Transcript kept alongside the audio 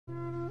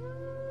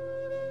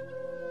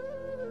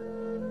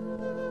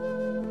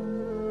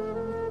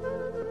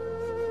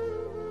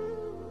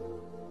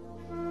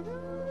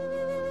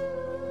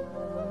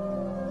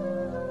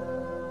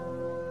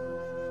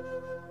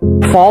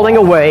falling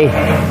away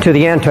to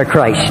the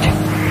Antichrist.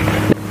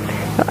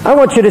 I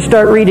want you to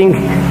start reading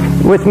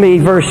with me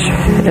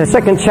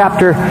second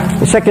chapter,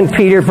 2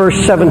 Peter,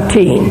 verse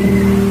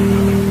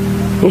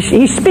 17.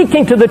 He's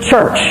speaking to the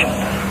church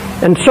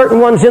and certain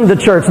ones in the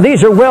church.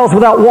 These are wells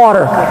without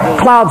water,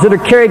 clouds that are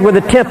carried with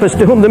a tempest,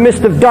 to whom the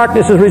mist of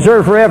darkness is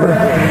reserved forever.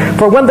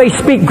 For when they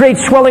speak great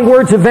swelling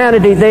words of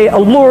vanity, they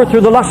allure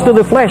through the lust of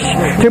the flesh,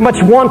 through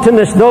much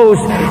wantonness, those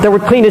that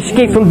would clean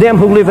escape from them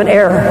who live in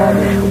error.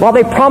 While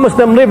they promise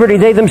them liberty,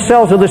 they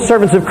themselves are the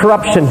servants of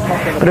corruption.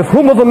 But if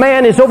whom of a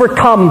man is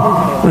overcome,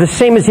 the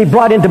same as he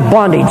brought into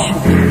bondage.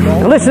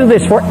 Now listen to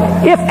this. For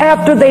if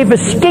after they've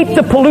escaped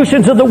the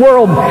pollutions of the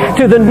world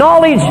through the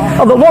knowledge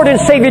of the Lord and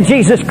Savior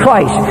Jesus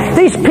Christ,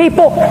 these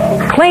people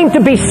claim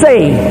to be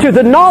saved through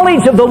the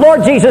knowledge of the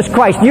Lord Jesus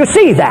Christ. You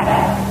see that?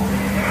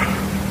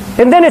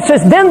 And then it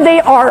says, then they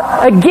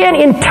are again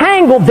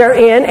entangled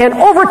therein and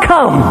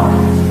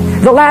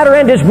overcome. The latter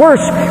end is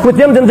worse with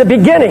them than the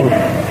beginning.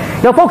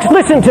 Now folks,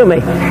 listen to me.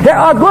 There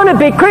are going to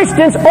be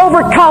Christians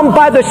overcome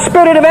by the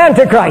spirit of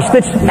Antichrist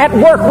that's at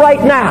work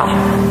right now.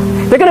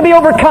 They're going to be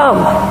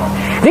overcome.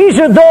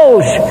 These are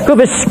those who have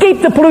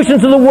escaped the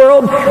pollutions of the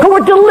world, who were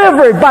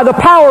delivered by the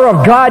power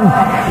of God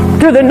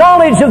through the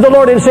knowledge of the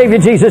Lord and Savior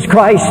Jesus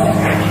Christ.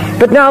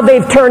 But now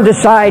they've turned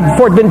aside,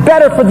 for it had been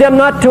better for them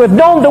not to have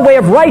known the way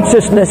of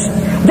righteousness.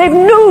 They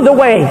knew the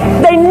way.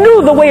 They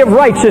knew the way of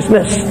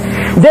righteousness.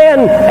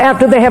 Then,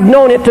 after they have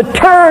known it, to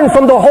turn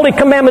from the holy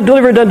commandment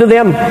delivered unto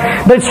them.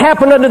 But it's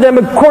happened unto them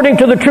according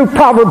to the true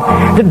proverb.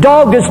 The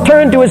dog is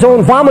turned to his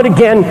own vomit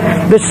again.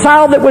 The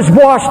sow that was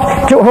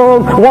washed to her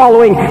own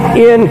wallowing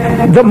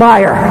in the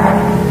mire.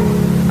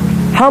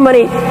 How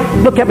many,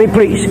 look at me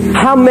please,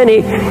 how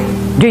many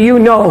do you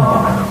know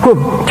who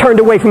have turned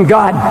away from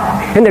God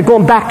and they're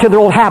going back to their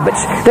old habits?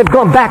 They've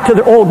gone back to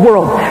their old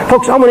world.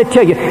 Folks, I'm going to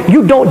tell you,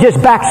 you don't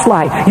just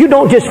backslide. You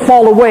don't just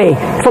fall away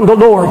from the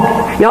Lord.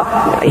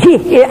 Now,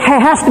 he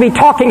has to be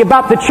talking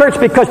about the church,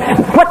 because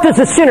what does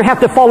the sinner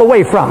have to fall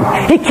away from?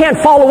 He can't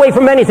fall away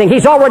from anything.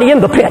 He's already in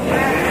the pit.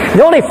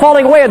 The only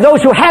falling away are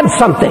those who had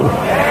something.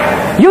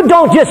 You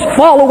don't just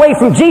fall away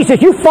from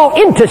Jesus, you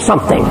fall into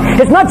something.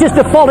 It's not just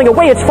a falling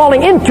away, it's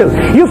falling into.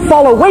 You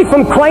fall away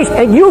from Christ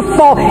and you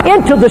fall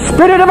into the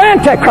spirit of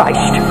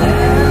Antichrist.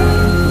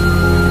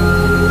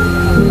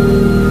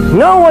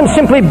 No one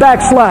simply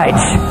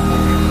backslides.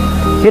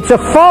 It's a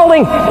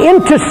falling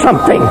into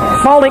something,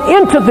 falling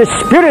into the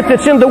spirit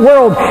that's in the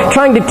world,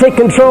 trying to take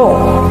control.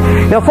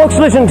 Now folks,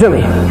 listen to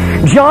me.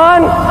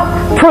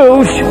 John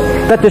proves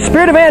that the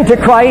spirit of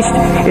Antichrist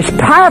is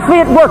powerfully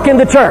at work in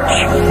the church.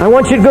 I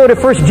want you to go to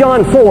 1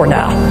 John 4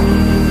 now.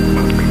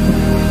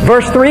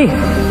 Verse 3.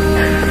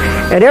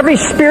 And every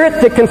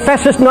spirit that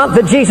confesseth not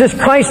that Jesus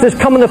Christ is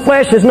come in the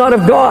flesh is not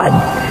of God.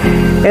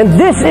 And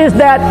this is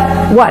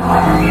that, what?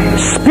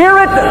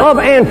 Spirit of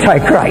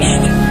Antichrist.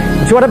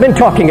 That's what I've been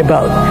talking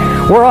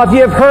about. Whereof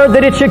you have heard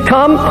that it should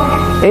come,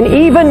 and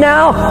even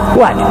now,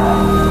 what?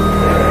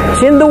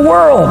 It's in the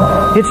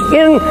world. It's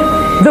in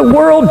the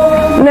world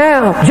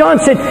now. John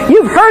said,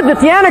 you've heard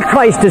that the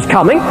Antichrist is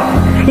coming.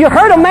 You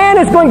heard a man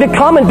is going to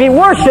come and be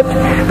worshipped.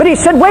 But he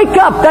said, wake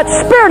up. That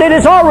spirit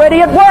is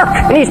already at work.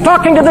 And he's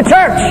talking to the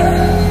church.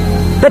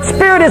 That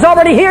spirit is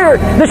already here.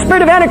 The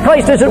spirit of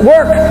Antichrist is at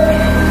work.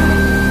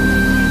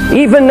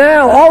 Even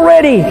now,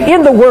 already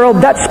in the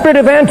world, that spirit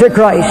of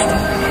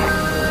Antichrist.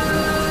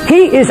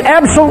 He is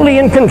absolutely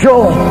in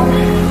control.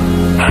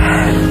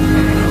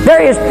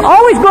 There is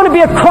always going to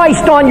be a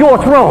Christ on your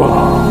throne.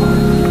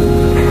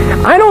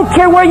 I don't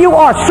care where you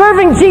are,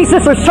 serving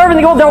Jesus or serving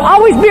the old, there will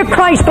always be a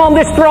Christ on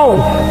this throne.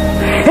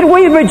 It will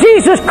either be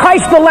Jesus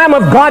Christ, the Lamb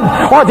of God,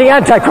 or the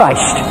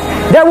Antichrist.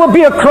 There will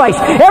be a Christ.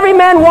 Every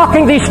man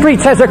walking these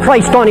streets has a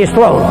Christ on his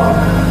throne.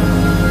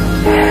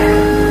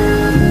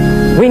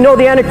 We know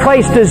the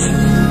Antichrist is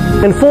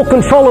in full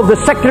control of the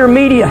secular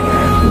media.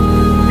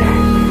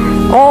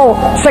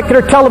 All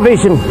secular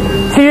television,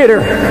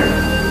 theater,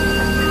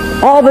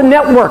 all the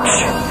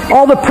networks,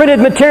 all the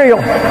printed material,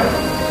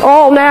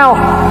 all now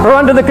are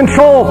under the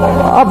control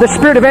of the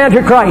spirit of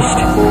Antichrist.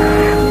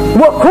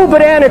 Who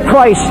but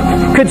Antichrist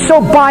could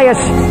so bias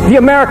the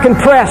American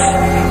press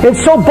and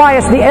so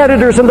bias the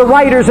editors and the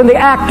writers and the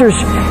actors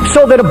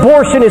so that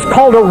abortion is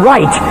called a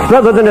right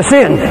rather than a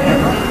sin?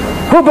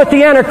 Who but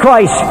the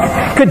Antichrist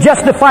could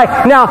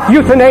justify now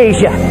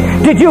euthanasia?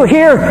 Did you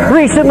hear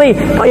recently,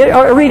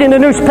 or read in the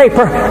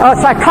newspaper, a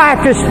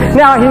psychiatrist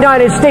now in the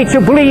United States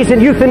who believes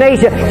in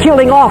euthanasia,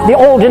 killing off the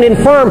old and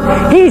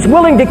infirm? He's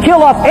willing to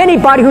kill off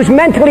anybody who's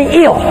mentally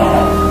ill.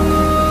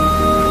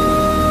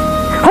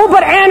 Who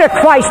but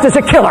Antichrist is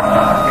a killer?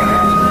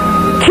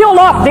 Kill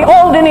off the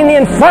old and the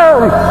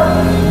infirm.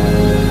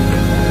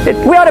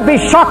 We ought to be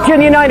shocked here in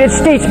the United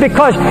States,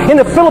 because in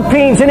the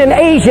Philippines and in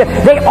Asia,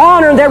 they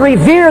honor and they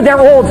revere their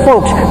old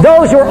folks.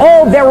 Those who are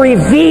old, they're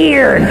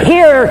revered.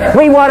 Here,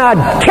 we want to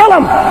kill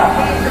them.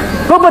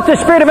 Who but the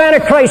spirit of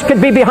Antichrist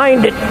could be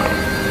behind it?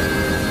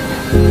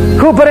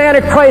 Who but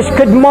Antichrist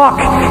could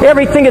mock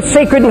everything that's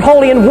sacred and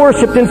holy and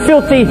worshipped and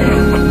filthy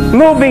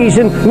movies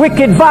and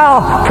wicked,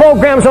 vile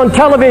programs on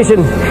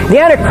television. The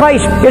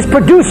Antichrist is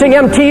producing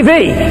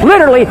MTV.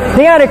 Literally,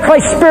 the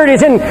Antichrist spirit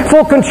is in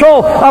full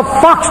control of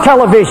Fox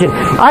television.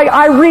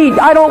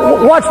 I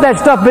don't watch that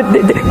stuff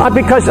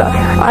because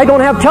I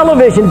don't have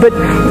television, but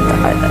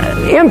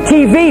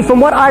MTV, from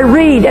what I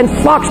read, and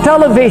Fox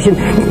television,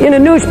 in the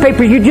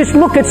newspaper, you just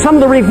look at some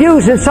of the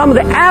reviews and some of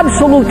the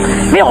absolute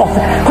filth.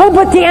 Who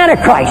but the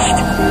Antichrist?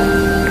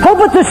 Who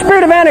but the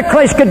spirit of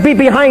Antichrist could be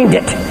behind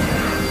it?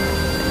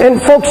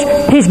 And folks,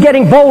 he's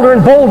getting bolder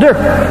and bolder.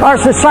 Our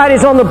society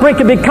is on the brink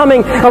of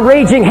becoming a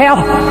raging hell.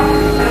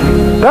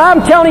 But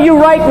I'm telling you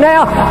right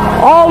now,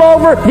 all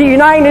over the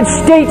United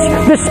States,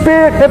 the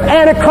spirit of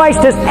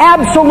Antichrist is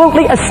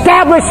absolutely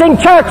establishing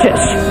churches.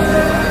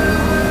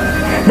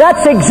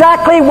 That's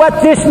exactly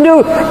what this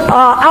new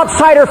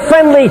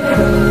outsider-friendly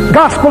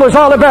gospel is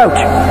all about.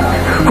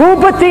 Who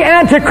but the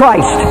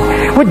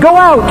Antichrist would go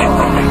out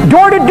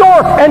door to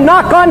door and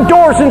knock on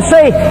doors and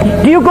say,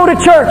 do you go to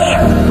church?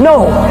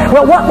 No.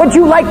 Well, what would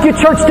you like your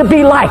church to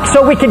be like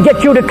so we can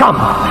get you to come?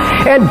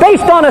 And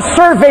based on a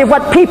survey of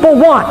what people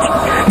want,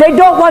 they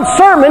don't want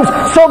sermons,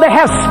 so they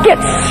have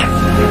skits.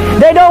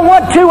 They don't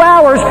want 2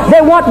 hours,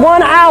 they want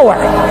 1 hour.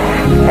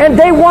 And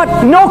they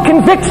want no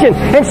conviction.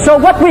 And so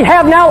what we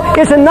have now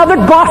is another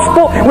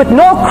gospel with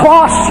no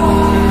cross,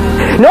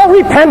 no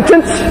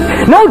repentance,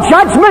 no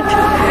judgment,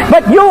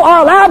 but you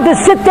are allowed to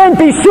sit there and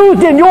be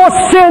soothed in your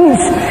sins,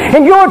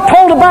 and you're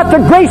told about the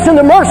grace and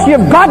the mercy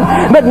of God,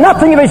 but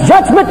nothing of His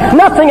judgment,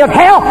 nothing of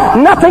hell,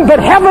 nothing but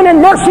heaven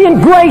and mercy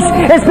and grace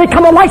has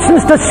become a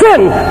license to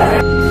sin.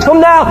 So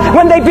now,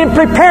 when they've been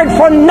prepared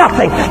for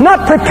nothing,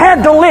 not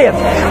prepared to live,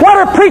 what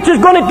are preachers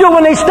going to do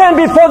when they stand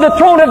before the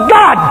throne of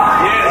God?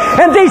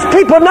 And these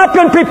people have not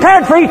been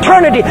prepared for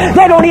eternity.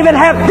 They don't even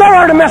have, they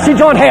heard a message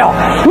on hell.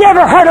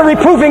 Never heard a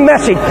reproving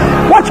message.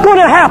 What's going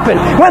to happen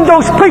when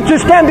those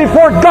preachers stand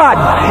before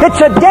God? It's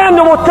a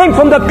damnable thing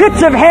from the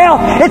pits of hell.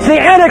 It's the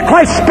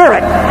Antichrist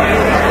spirit.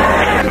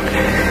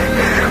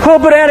 Oh,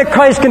 but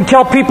Antichrist can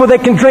tell people they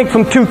can drink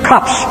from 2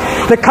 cups.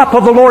 The cup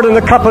of the Lord and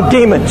the cup of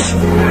demons.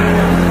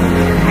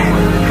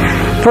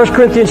 1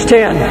 Corinthians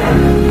 10.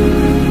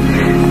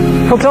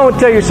 Folks, I want to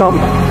tell you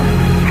something.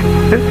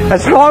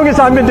 As long as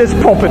I'm in this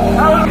pulpit,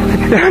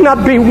 there'll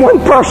not be one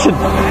person,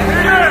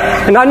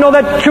 and I know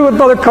that's true of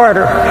Brother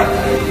Carter,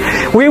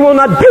 we will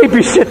not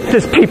babysit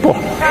this people.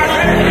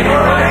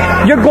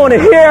 You're going to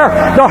hear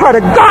the heart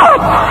of God.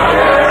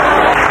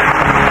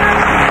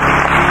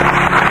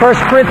 1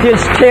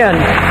 Corinthians 10,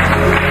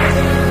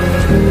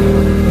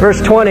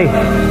 verse 20.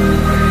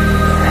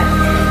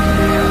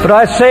 But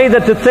I say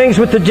that the things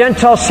which the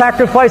Gentiles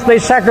sacrifice, they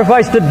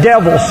sacrifice to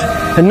devils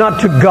and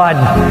not to God.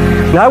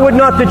 And I would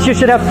not that you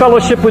should have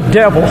fellowship with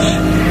devils.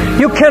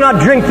 You cannot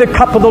drink the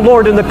cup of the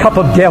Lord in the cup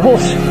of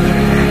devils.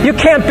 You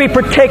can't be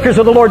partakers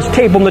of the Lord's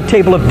table and the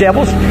table of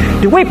devils.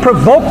 Do we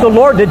provoke the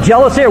Lord to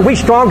jealousy? Are we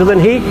stronger than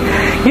He?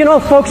 You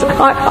know, folks,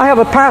 I have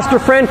a pastor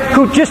friend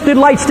who just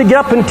delights to get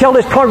up and tell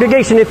his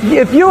congregation,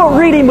 if you're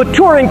really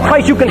mature in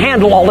Christ, you can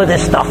handle all of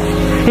this stuff.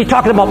 He's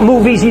talking about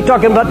movies, he's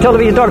talking about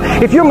television.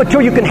 If you're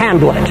mature, you can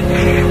handle it.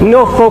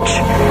 No, folks,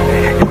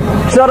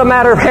 it's not a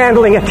matter of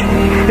handling it.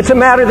 It's a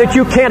matter that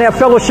you can't have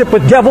fellowship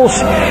with devils.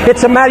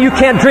 It's a matter you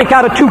can't drink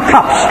out of 2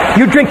 cups.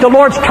 You drink the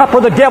Lord's cup or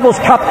the devil's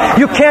cup.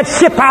 You can't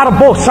sip out of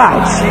both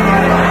sides.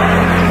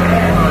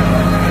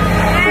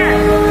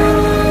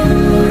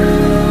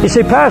 You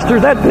say, Pastor,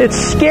 it's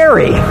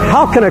scary.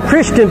 How can a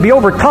Christian be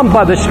overcome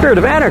by the spirit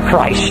of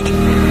Antichrist?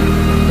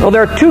 Well,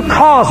 there are 2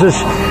 causes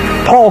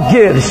Paul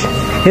gives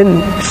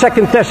in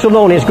 2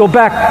 Thessalonians. Go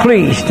back,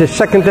 please, to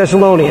 2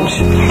 Thessalonians,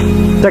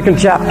 2nd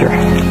chapter.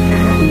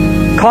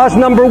 Cause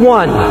number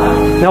 1.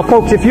 Now,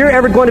 folks, if you're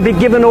ever going to be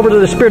given over to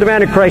the spirit of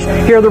Antichrist,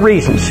 here are the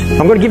reasons.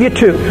 I'm going to give you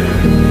 2.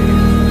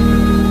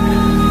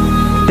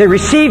 They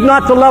receive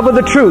not the love of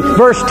the truth.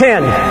 Verse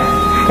 10.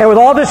 And with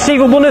all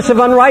deceivableness of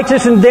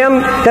unrighteousness in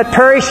them that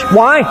perish.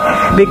 Why?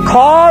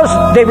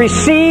 Because they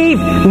receive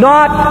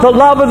not the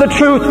love of the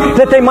truth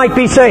that they might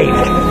be saved.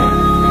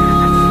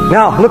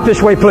 Now, look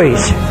this way,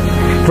 please.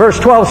 Verse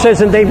 12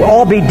 says, and they will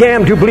all be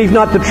damned who believe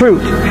not the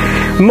truth.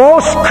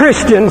 Most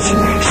Christians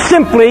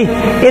simply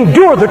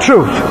endure the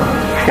truth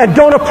and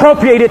don't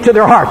appropriate it to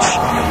their hearts.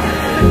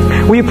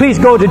 Will you please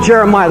go to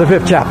Jeremiah, the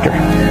 5th chapter?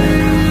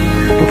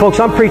 And folks,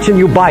 I'm preaching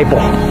you Bible.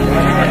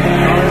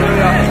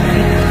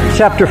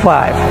 Chapter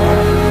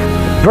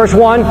 5. Verse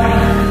 1.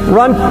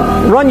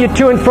 Run you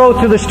to and fro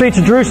through the streets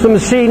of Jerusalem,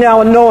 and see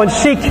now and know, and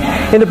seek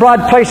in the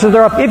broad places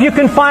thereof. If you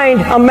can find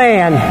a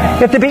man,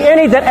 if there be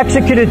any that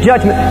executed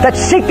judgment, that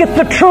seeketh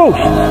the truth,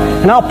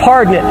 and I'll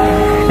pardon it.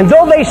 And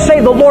though they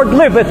say the Lord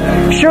liveth,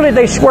 surely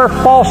they swear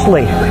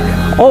falsely.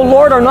 O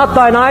Lord, are not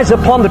thine eyes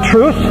upon the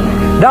truth?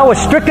 Thou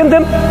hast stricken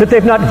them, but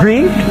they've not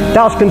grieved.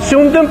 Thou hast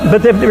consumed them,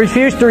 but they've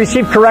refused to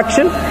receive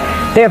correction.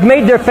 They have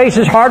made their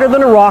faces harder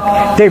than a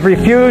rock. They've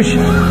refused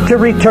to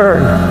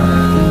return.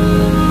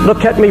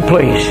 Look at me,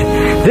 please.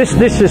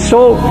 This is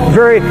so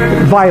very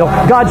vital.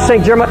 God's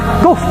saying,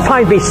 Jeremiah, go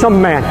find me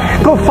some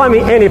man. Go find me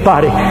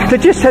anybody that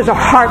just has a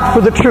heart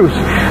for the truth.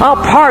 I'll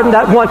pardon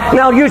that one and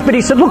I'll use. But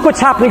he said, look what's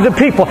happening to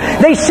people.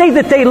 They say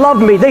that they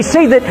love me. They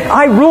say that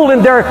I rule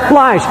in their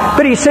lives.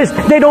 But he says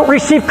they don't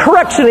receive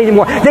correction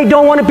anymore. They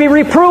don't want to be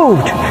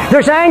reproved.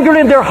 There's anger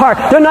in their heart.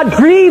 They're not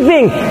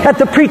grieving at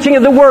the preaching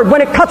of the word.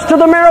 When it cuts to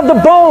the marrow of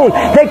the bone,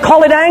 they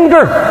call it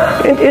anger.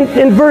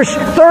 In verse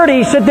 30,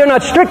 he said they're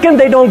not stricken.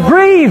 They don't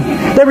grieve.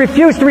 They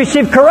refuse to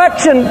receive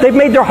correction. They've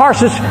made their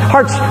hearts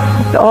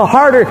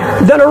harder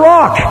than a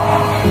rock.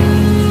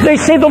 They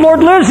say the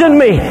Lord lives in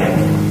me.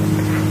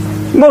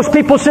 Most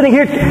people sitting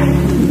here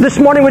this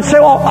morning would say,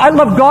 oh, I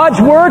love God's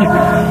Word.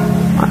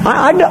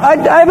 I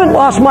haven't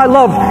lost my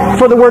love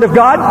for the Word of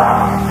God.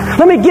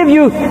 Let me give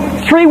you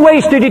 3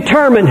 ways to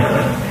determine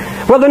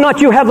whether or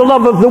not you have the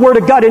love of the Word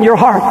of God in your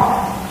heart.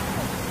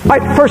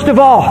 Right, first of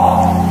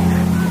all,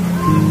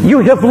 you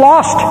have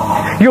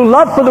lost your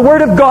love for the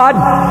Word of God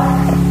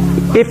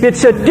if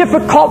it's a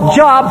difficult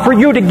job for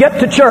you to get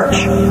to church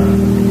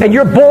and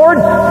you're bored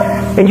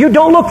and you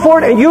don't look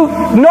forward and you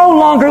no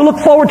longer look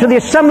forward to the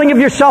assembling of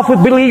yourself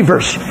with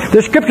believers.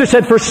 The Scripture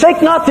said,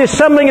 forsake not the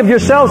assembling of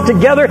yourselves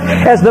together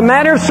as the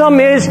manner of some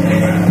is,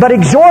 but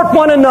exhort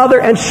one another,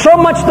 and so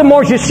much the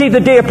more as you see the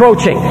day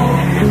approaching.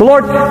 The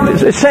Lord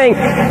is saying,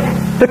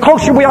 the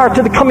closer we are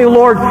to the coming of the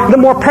Lord, the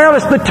more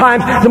perilous the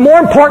times, the more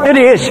important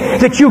it is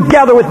that you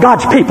gather with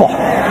God's people.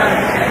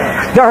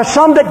 There are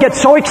some that get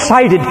so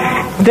excited.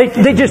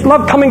 They just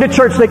love coming to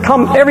church. They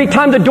come every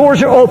time the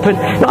doors are open.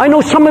 Now, I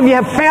know some of you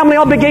have family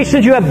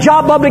obligations, you have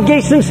job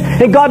obligations,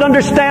 and God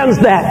understands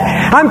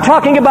that. I'm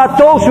talking about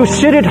those who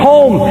sit at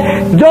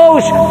home,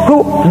 those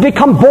who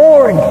become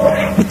bored.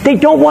 They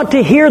don't want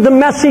to hear the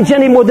message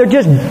anymore. They're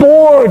just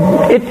bored.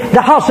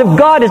 The house of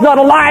God is not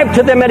alive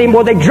to them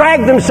anymore. They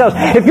drag themselves.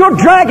 If you're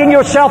dragging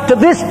yourself to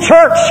this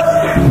church,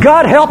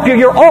 God help you,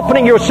 you're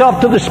opening yourself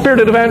to the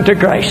spirit of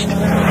Antichrist.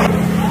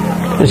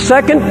 The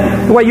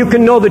second way you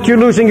can know that you're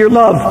losing your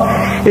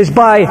love is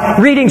by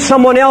reading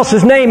someone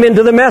else's name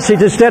into the message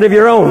instead of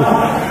your own.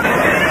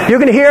 You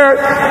can hear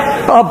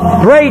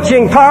a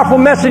raging, powerful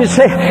message and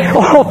say,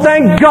 oh,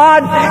 thank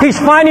God he's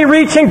finally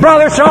reaching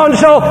Brother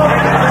so-and-so.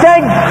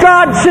 Thank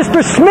God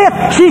Sister Smith,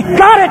 she's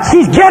got it,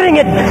 she's getting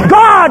it.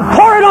 God,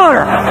 pour it on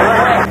her.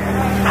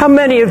 How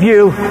many of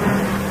you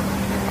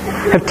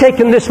have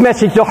taken this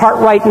message to heart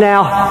right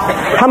now?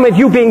 How many of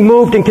you being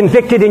moved and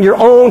convicted in your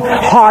own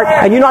heart,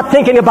 and you're not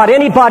thinking about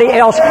anybody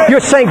else?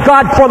 You're saying,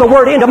 God, pour the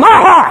word into my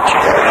heart.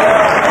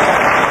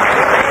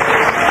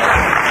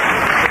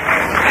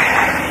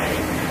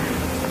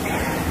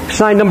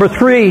 Sign number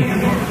 3,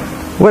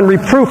 when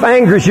reproof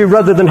angers you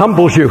rather than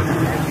humbles you.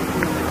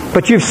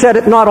 But you've said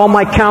it not on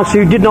my counsel.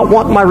 You did not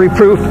want my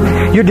reproof.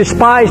 You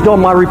despised all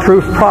my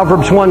reproof.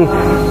 Proverbs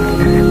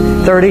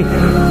 1:30.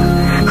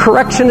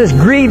 Correction is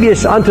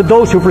grievous unto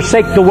those who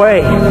forsake the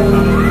way.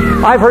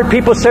 I've heard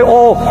people say,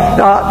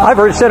 I've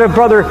heard it said of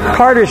Brother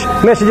Carter's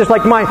messages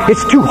like mine,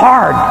 it's too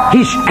hard.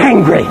 He's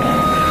angry.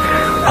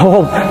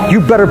 Oh, you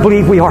better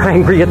believe we are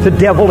angry at the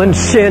devil and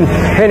sin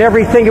and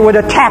everything that would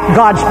attack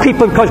God's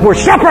people because we're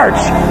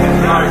shepherds.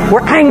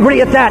 We're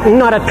angry at that and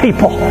not at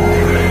people.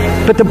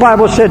 But the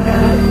Bible said,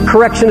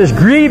 correction is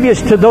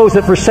grievous to those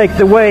that forsake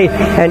the way,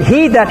 and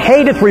he that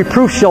hateth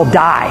reproof shall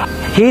die.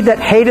 He that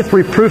hateth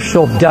reproof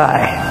shall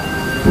die.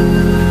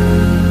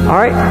 All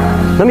right.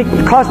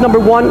 Cause number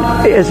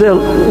 1 is a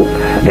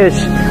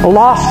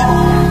loss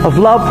of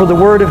love for the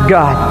Word of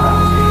God.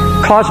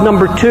 Cause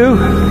number 2,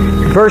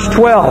 verse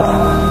 12,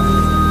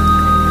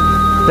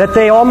 that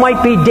they all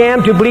might be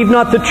damned who believe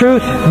not the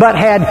truth, but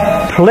had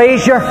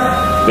pleasure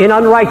in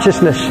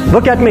unrighteousness.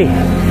 Look at me.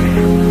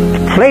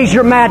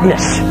 Pleasure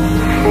madness.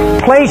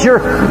 Pleasure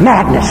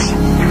madness.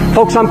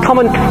 Folks, I'm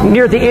coming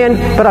near the end,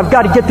 but I've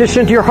got to get this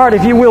into your heart,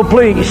 if you will,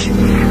 please.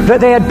 That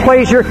they had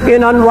pleasure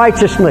in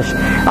unrighteousness.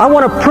 I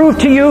want to prove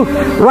to you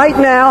right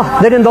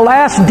now that in the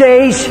last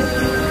days,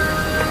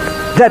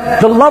 that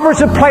the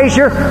lovers of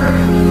pleasure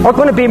are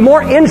going to be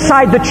more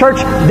inside the church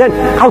than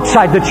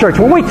outside the church.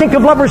 When we think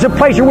of lovers of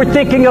pleasure, we're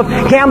thinking of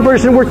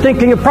gamblers, and we're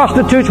thinking of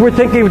prostitutes, we're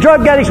thinking of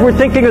drug addicts, we're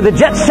thinking of the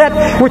jet set,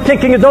 we're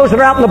thinking of those that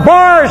are out in the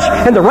bars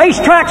and the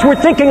racetracks, we're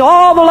thinking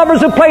all the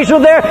lovers of pleasure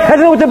there. And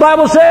you know what the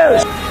Bible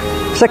says?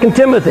 2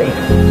 Timothy,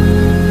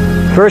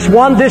 verse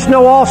 1, this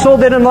know also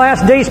that in the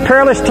last days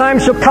perilous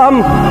times shall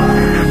come,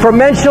 for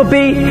men shall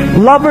be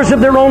lovers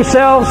of their own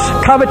selves,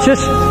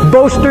 covetous,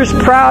 boasters,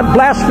 proud,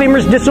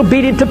 blasphemers,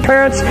 disobedient to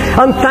parents,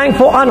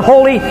 unthankful,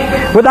 unholy,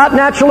 without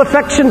natural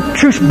affection,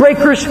 truce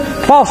breakers,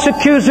 false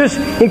accusers,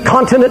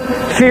 incontinent,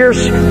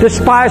 fierce,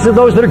 despised of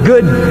those that are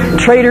good,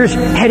 traitors,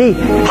 heady,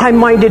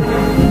 high-minded,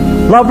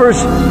 lovers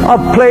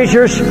of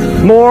pleasures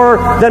more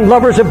than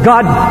lovers of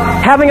God,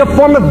 having a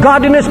form of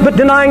godliness but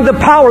denying the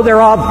power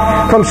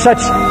thereof. From such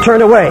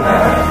turn away.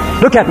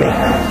 Look at me.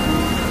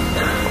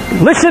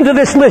 Listen to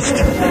this list.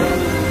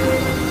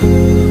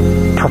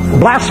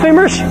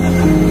 Blasphemers,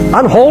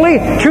 unholy,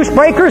 truce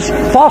breakers,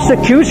 false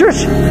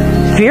accusers,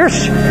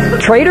 fierce,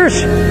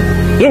 traitors,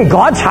 in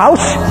God's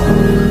house.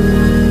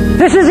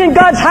 This is in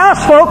God's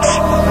house, folks.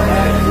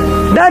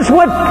 That's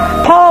what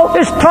Paul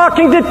is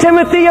talking to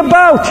Timothy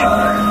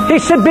about. He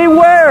said,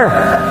 beware.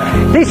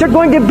 This is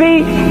going to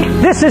be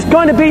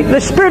the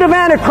spirit of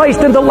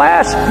Antichrist in the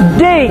last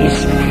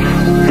days.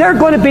 They're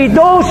going to be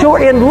those who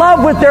are in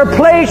love with their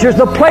pleasures,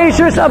 the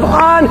pleasures of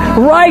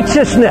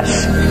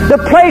unrighteousness. The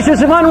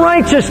pleasures of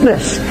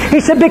unrighteousness.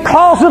 He said,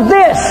 because of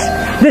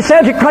this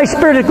Antichrist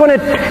spirit is going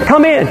to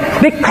come in.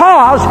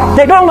 Because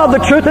they don't love the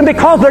truth and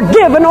because they're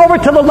given over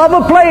to the love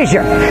of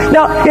pleasure.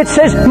 Now, it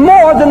says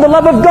more than the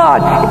love of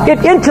God.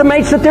 It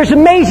intimates that there's a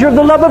measure of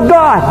the love of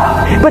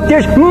God. But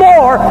there's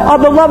more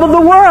of the love of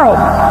the world.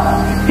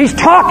 He's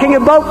talking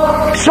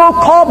about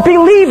so-called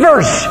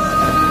believers.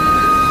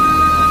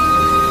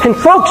 And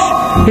folks,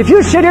 if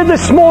you sit here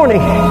this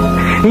morning,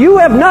 you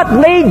have not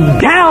laid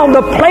down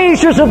the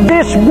pleasures of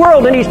this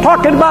world, and he's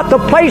talking about the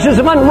pleasures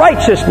of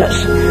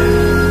unrighteousness.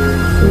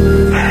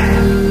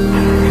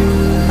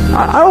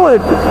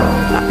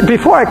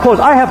 Before I close,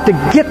 I have to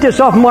get this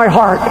off my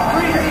heart.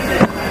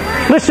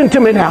 Listen to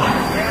me now.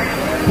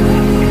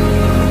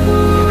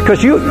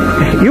 Because you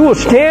will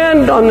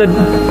stand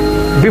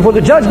before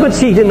the judgment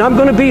seat, and I'm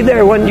going to be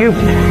there when you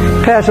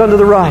pass under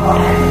the rod.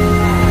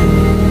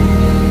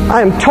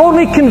 I am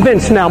totally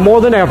convinced now, more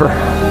than ever,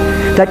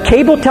 that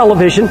cable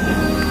television,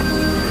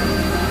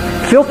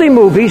 filthy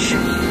movies,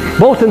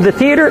 both in the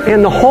theater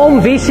and the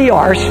home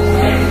VCRs,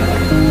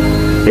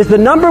 is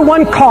going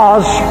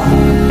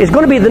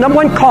to be the number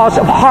one cause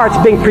of hearts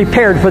being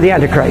prepared for the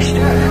Antichrist.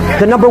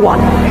 The number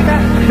one.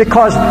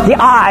 Because the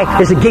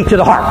eye is the gate to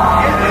the heart.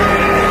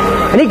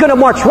 And he's going to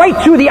march right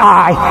through the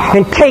eye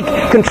and take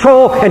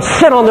control and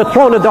sit on the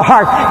throne of the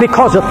heart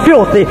because of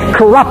filthy,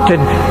 corrupted,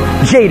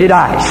 jaded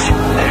eyes.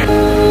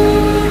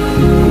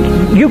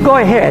 You go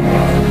ahead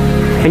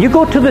and you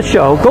go to the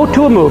show, go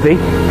to a movie,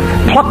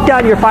 pluck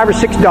down your $5 or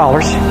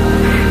 $6,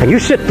 and you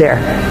sit there.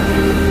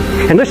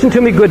 And listen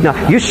to me good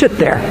now. You sit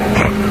there.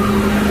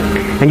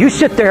 And you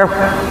sit there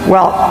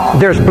while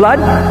there's blood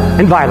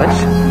and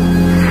violence.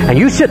 And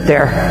you sit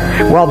there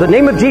while the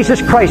name of Jesus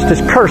Christ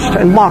is cursed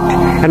and mocked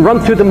and run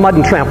through the mud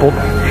and trampled.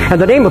 And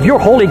the name of your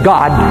holy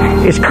God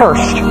is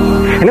cursed.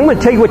 And I'm going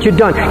to tell you what you've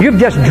done. You've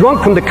just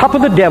drunk from the cup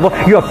of the devil.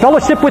 You have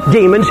fellowship with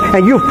demons.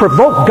 And you've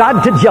provoked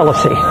God to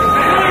jealousy.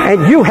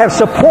 And you have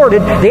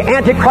supported the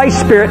Antichrist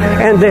spirit,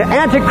 and the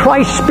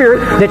Antichrist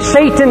spirit that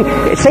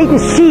Satan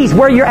sees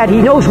where you're at.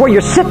 He knows where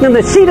you're sitting in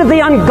the seat of the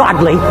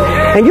ungodly.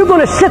 And you're going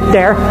to sit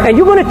there and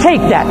you're going to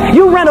take that.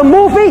 You rent a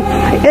movie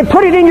and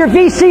put it in your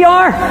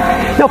VCR.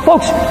 Now,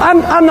 folks,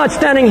 I'm not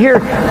standing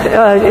here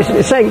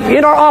saying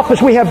in our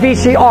office we have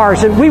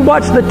VCRs and we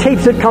watch the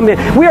tapes that come in.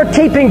 We are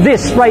taping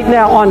this right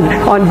now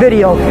on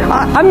video.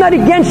 I'm not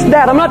against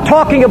that. I'm not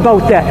talking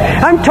about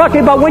that. I'm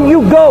talking about when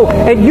you go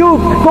and you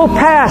go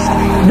past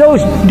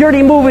those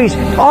dirty movies,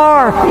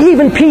 are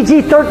even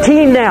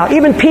PG-13 now.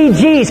 Even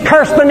PGs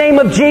curse the name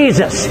of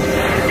Jesus.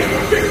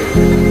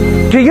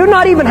 Do you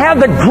not even have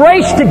the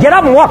grace to get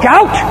up and walk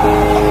out?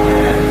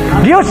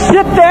 Do you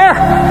sit there?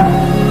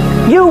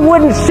 You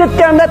wouldn't sit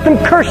there and let them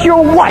curse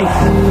your wife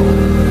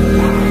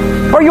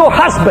or your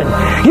husband.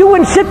 You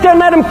wouldn't sit there and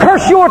let them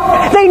curse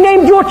they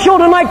named your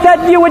children like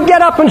that. You would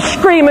get up and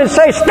scream and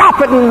say,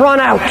 stop it, and run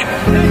out.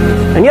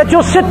 And yet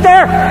you'll sit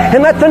there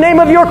and let the name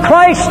of your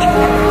Christ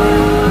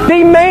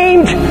be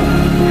maimed,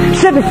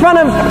 sit in front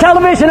of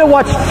television and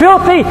watch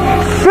filthy,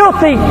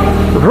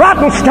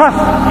 rotten stuff,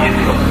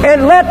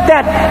 and let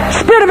that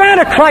spirit of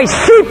Antichrist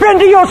seep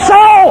into your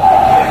soul,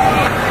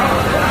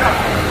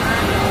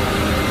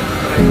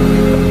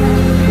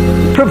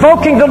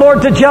 provoking the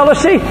Lord to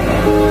jealousy.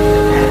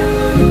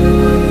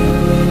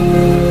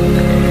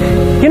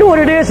 You know what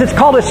it is? It's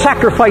called a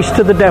sacrifice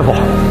to the devil.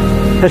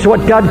 That's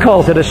what God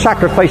calls it, a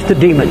sacrifice to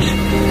demons.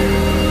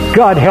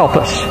 God help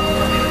us.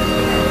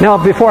 Now,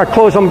 before I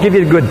close, I'm going to give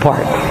you the good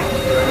part.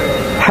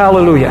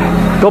 Hallelujah.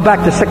 Go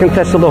back to 2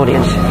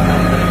 Thessalonians.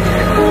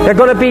 They're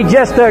going to be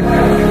just a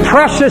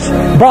precious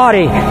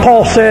body,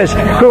 Paul says,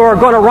 who are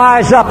going to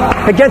rise up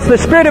against the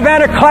spirit of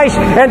Antichrist,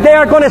 and they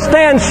are going to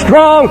stand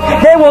strong.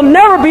 They will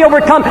never be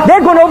overcome.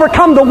 They're going to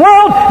overcome the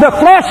world, the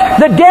flesh,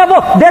 the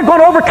devil. They're going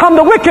to overcome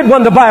the wicked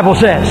one, the Bible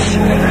says.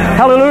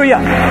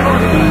 Hallelujah.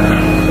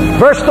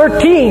 Verse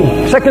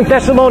 13, 2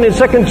 Thessalonians,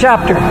 2nd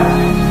chapter.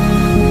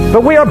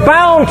 But we are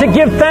bound to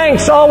give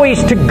thanks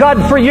always to God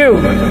for you.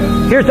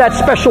 Here's that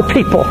special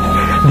people.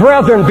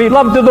 Brethren,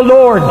 beloved of the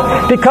Lord,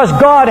 because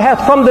God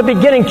hath from the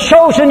beginning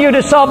chosen you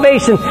to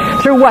salvation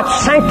through what?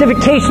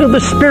 Sanctification of the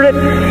Spirit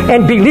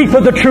and belief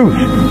of the truth.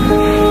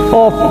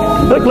 Oh,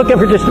 look in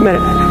for just a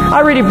minute.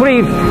 I really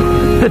believe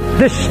that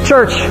this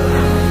church,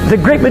 the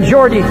great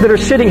majority that are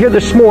sitting here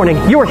this morning,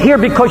 you're here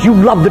because you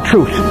love the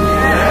truth.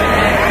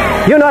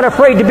 You're not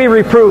afraid to be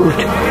reproved.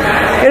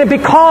 And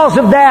because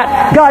of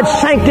that, God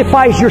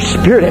sanctifies your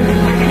spirit.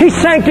 He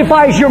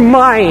sanctifies your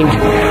mind.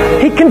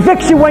 He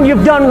convicts you when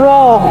you've done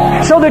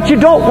wrong, so that you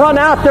don't run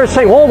out there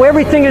saying, oh,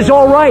 everything is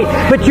all right.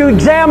 But you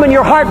examine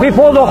your heart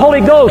before the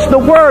Holy Ghost. The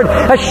Word,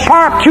 a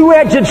sharp,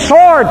 two-edged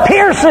sword,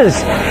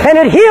 pierces, and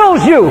it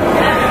heals you.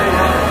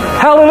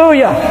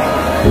 Hallelujah.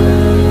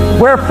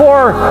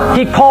 Wherefore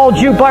He called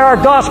you by our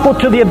gospel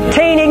to the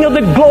obtaining of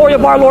the glory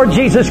of our Lord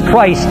Jesus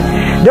Christ.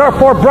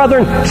 Therefore,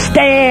 brethren,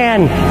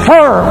 stand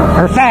firm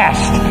or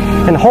fast,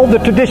 and hold the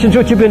traditions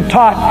which you've been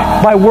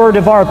taught by word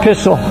of our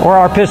epistle, or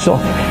our epistle.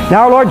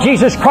 Now our Lord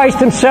Jesus Christ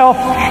Himself,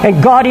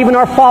 and God even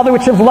our Father,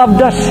 which have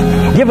loved us,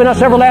 given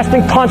us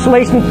everlasting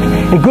consolation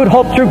and good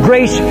hope through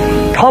grace,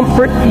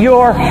 comfort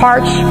your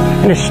hearts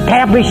and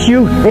establish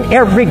you in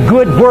every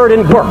good word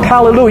and work.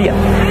 Hallelujah.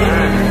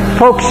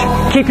 Folks,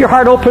 keep your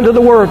heart open to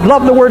the Word.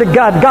 Love the Word of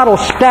God. God will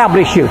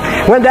establish you.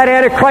 When that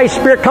Antichrist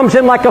spirit comes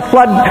in like a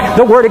flood,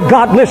 the Word of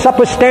God lifts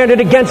up a standard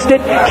against it.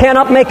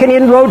 Cannot make an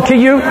inroad to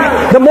you.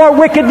 The more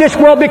wicked this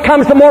world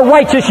becomes, the more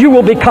righteous you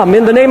will become.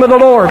 In the name of the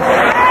Lord.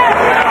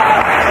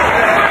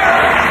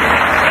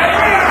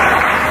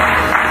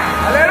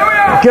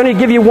 I'm going to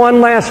give you one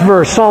last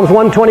verse, Psalms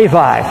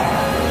 125.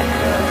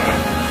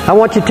 I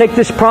want you to take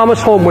this promise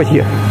home with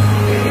you.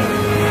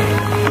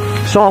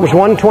 Psalms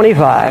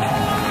 125.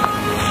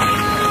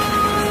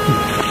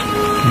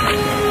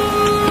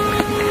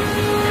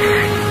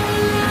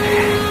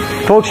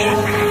 Folks,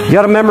 you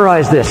got to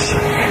memorize this.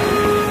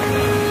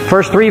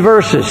 First 3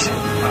 verses.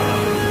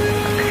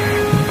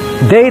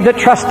 They that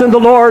trust in the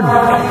Lord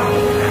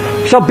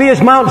shall be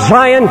as Mount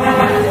Zion,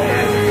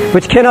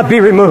 which cannot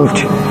be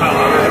removed.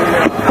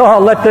 Oh,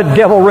 let the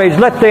devil rage.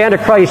 Let the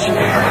Antichrist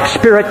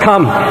spirit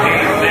come.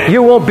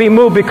 You won't be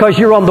moved because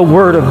you're on the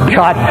Word of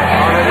God.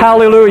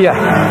 Hallelujah.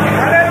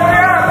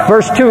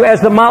 Verse 2,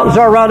 as the mountains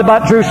are round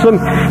about Jerusalem,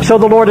 so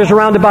the Lord is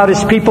round about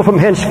His people from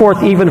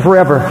henceforth even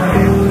forever.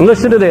 And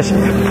listen to this.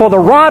 For the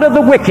rod of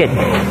the wicked,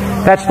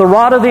 that's the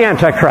rod of the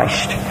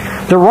Antichrist,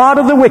 the rod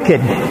of the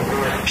wicked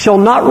shall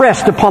not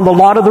rest upon the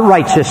lot of the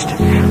righteous,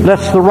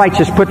 lest the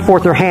righteous put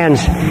forth their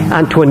hands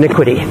unto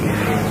iniquity.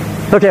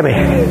 Look at me.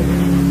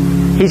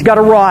 He's got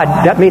a rod.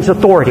 That means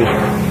authority.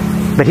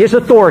 But His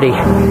authority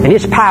and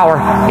His power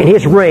and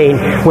His reign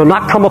will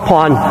not come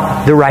upon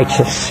the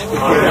righteous.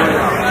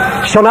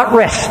 Shall not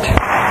rest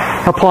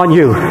upon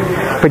you.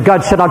 But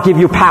God said, I'll give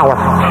you power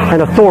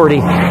and authority.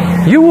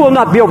 You will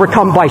not be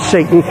overcome by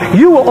Satan.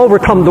 You will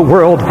overcome the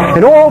world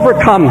and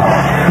overcome.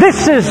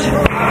 This is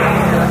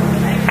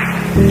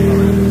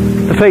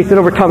the faith that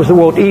overcomes the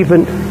world.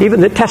 Even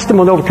the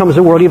testimony that overcomes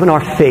the world, even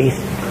our faith.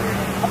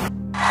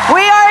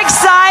 We are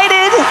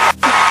excited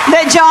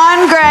that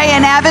John Gray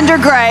and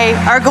Aventer Gray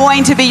are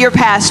going to be your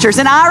pastors.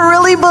 And I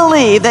really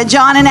believe that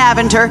John and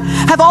Aventer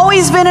have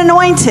always been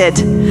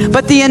anointed.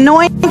 But the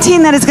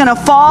anointing that is going to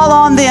fall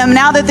on them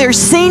now that they're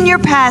senior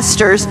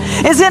pastors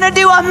is going to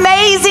do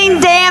amazing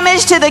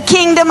damage to the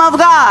kingdom of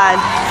God.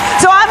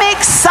 So I'm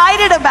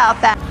excited about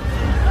that.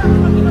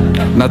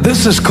 Now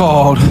this is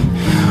called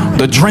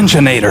the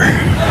Drenchinator.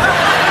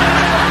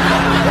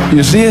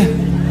 You see it?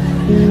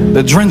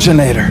 The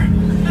Drenchinator.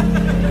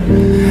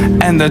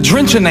 And the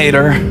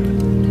Drenchinator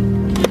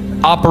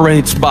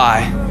operates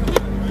by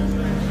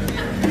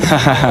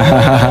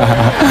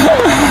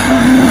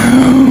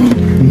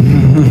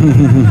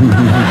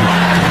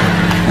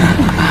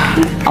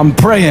I'm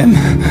praying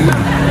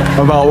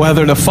about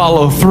whether to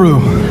follow through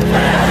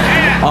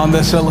on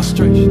this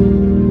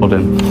illustration. What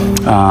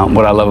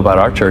I love about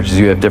our church is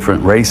you have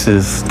different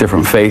races,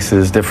 different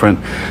faces,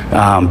 different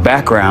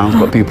backgrounds,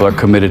 but people are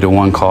committed to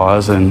one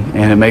cause, and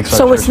it makes our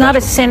church. So it's not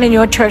a sin in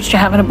your church to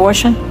have an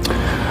abortion?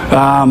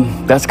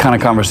 That's the kind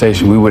of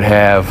conversation we would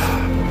have,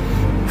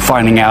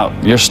 finding out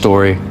your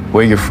story,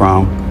 where you're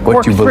from,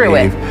 what you believe. Work through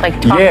it,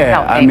 like talk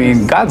about I things.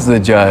 mean, God's the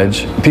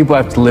judge. People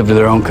have to live to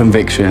their own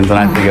convictions, and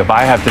I think if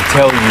I have to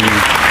tell you,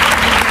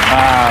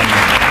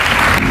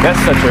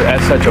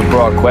 that's such a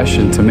broad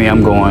question to me.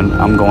 I'm going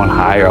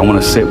higher. I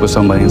want to sit with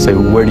somebody and say,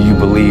 where do you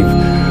believe?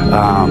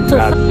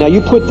 Now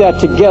you put that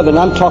together, and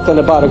I'm talking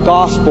about a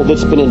gospel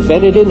that's been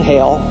invented in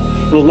hell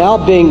and is now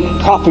being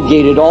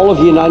propagated all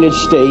over the United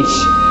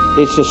States.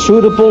 It's a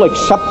suitable,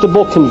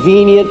 acceptable,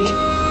 convenient,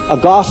 a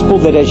gospel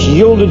that has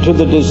yielded to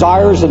the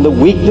desires and the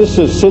weakness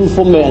of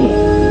sinful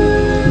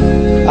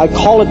men. I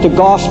call it the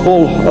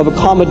gospel of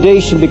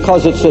accommodation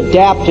because it's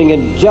adapting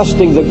and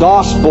adjusting the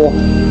gospel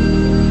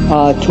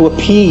to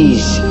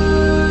appease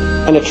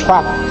and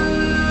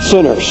attract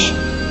sinners.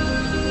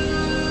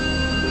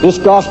 This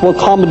gospel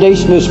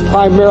accommodation is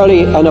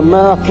primarily an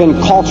American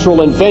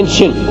cultural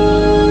invention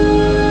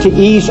to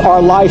ease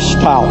our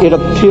lifestyle. It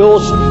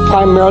appeals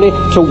primarily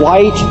to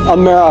white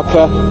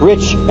America,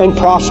 rich and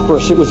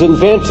prosperous. It was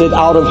invented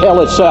out of hell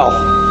itself.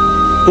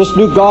 This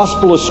new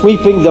gospel is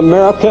sweeping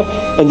America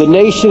and the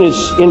nation.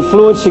 Is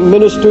influencing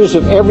ministers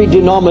of every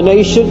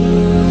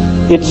denomination.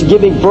 It's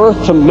giving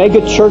birth to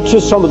mega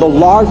churches. Some of the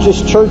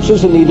largest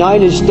churches in the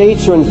United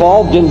States are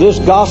involved in this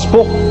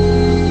gospel.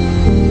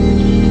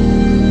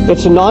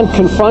 It's a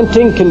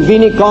non-confronting,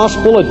 convenient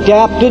gospel,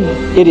 adapted.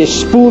 It is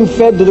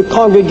spoon-fed to the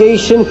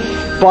congregation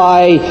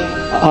by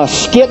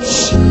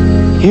skits,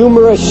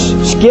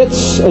 humorous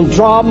skits and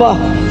drama,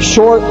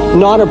 short,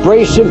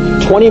 non-abrasive,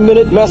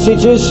 20-minute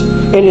messages,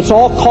 and it's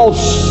all called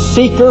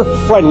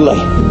seeker-friendly.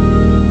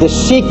 the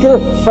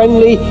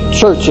seeker-friendly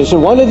churches.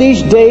 And one of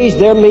these days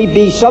there may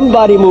be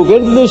somebody move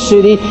into the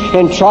city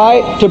and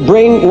try to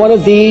bring one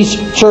of these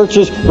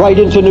churches right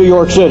into New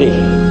York City.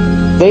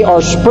 They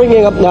are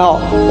springing up now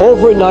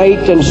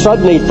overnight, and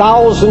suddenly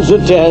thousands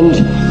attend.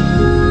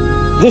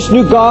 This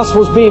new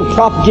gospel is being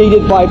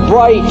propagated by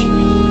bright,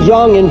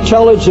 young,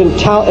 intelligent,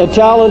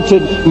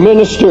 talented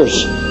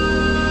ministers.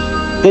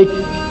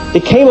 They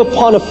came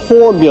upon a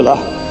formula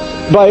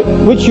by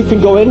which you can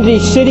go into any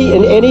city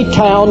and any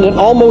town and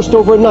almost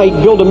overnight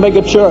build a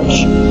mega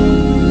church.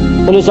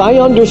 And as I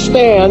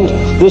understand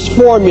this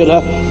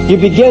formula, you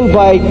begin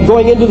by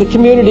going into the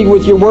community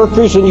with your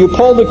workers, and you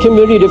poll the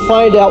community to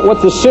find out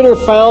what the sinner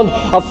found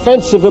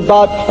offensive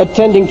about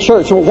attending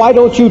church. Well, why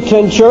don't you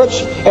attend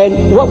church?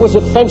 And what was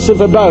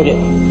offensive about it?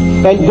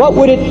 And what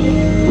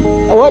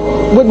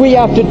would we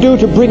have to do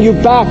to bring you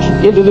back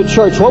into the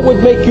church? What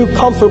would make you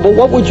comfortable?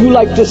 What would you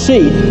like to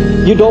see?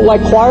 You don't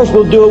like choirs?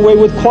 We'll do away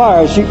with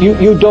choirs.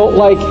 You don't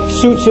like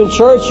suits in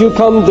church? You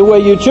come the way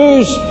you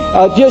choose.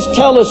 Just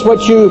tell us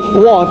what you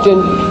want.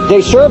 And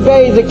they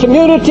survey the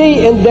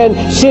community and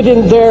then sit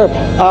in there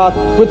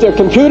with their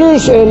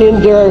computers and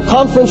in their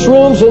conference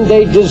rooms, and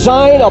they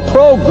design a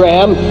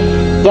program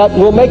that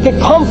will make it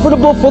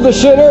comfortable for the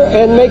sinner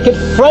and make it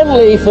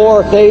friendly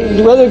for,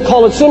 they rather than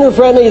call it sinner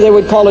friendly, they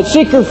would call it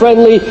seeker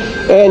friendly,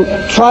 and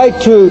try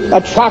to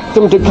attract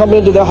them to come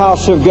into the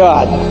house of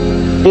God.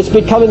 It's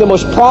becoming the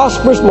most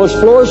prosperous, most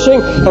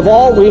flourishing of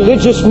all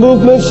religious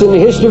movements in the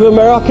history of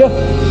America.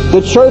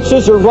 The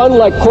churches are run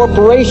like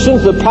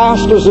corporations. The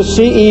pastor is the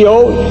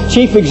CEO,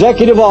 chief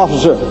executive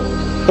officer.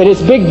 And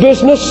it's big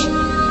business.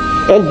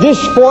 And this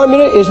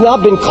formula has now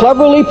been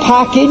cleverly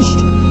packaged,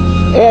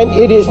 and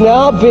it is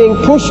now being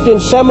pushed in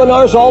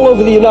seminars all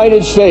over the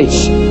United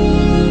States.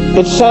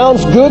 It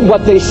sounds good.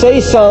 What they say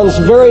sounds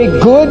very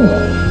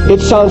good. It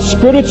sounds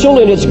spiritual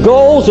in its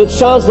goals. It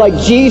sounds like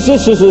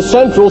Jesus is the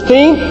central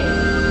theme.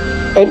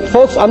 And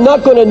folks, I'm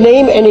not going to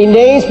name any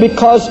names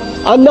because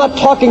I'm not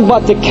talking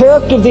about the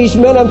character of these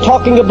men. I'm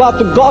talking about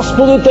the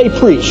gospel that they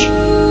preach.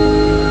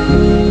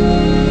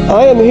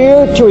 I am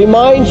here to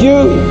remind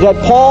you that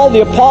Paul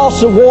the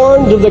apostle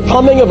warned of the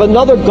coming of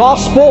another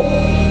gospel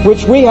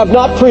which we have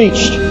not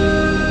preached.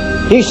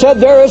 He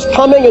said there is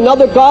coming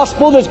another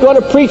gospel that's going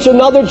to preach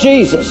another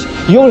Jesus.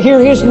 You'll hear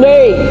his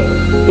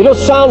name. It'll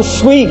sound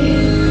sweet,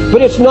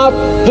 but it's not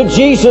the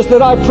Jesus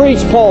that I preach,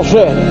 Paul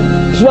said.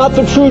 It's not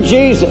the true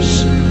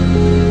Jesus.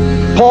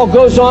 Paul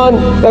goes on,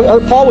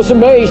 Paul was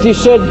amazed. He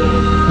said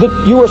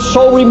that you were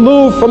so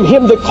removed from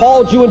him that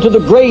called you into the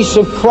grace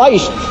of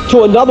Christ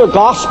to another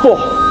gospel.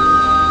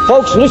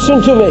 Folks,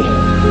 listen to me.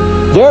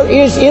 There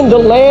is in the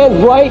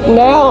land right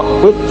now,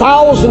 with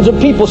thousands of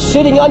people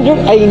sitting under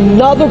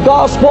another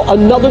gospel,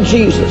 another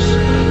Jesus,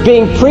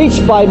 being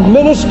preached by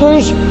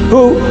ministers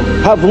who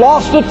have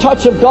lost the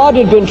touch of God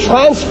and been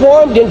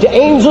transformed into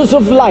angels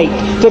of light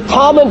to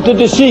come and to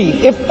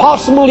deceive, if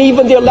possible,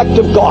 even the elect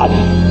of God.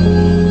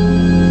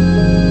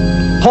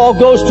 Paul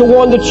goes to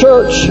warn the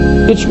church.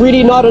 It's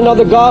really not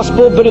another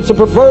gospel, but it's a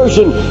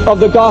perversion of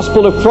the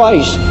gospel of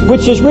Christ,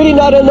 which is really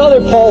not another,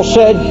 Paul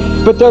said,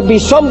 but there be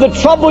some that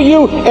trouble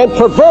you and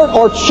pervert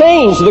or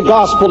change the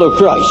gospel of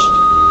Christ.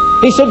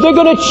 He said they're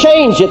going to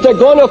change it. They're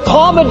going to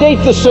accommodate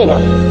the sinner.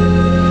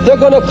 They're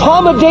going to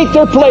accommodate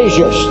their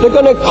pleasures. They're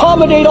going to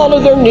accommodate all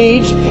of their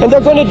needs, and they're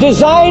going to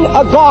design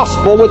a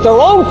gospel with their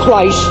own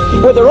Christ,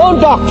 with their own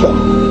doctrine.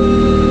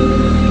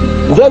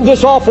 And then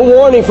this awful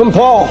warning from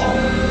Paul.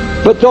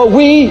 But though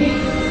we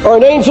or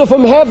an angel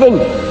from heaven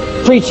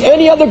preach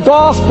any other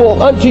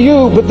gospel unto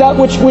you but that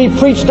which we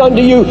preached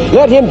unto you,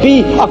 let him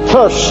be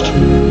accursed.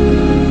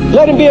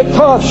 Let him be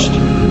accursed.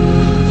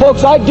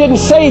 Folks, I didn't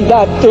say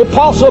that. The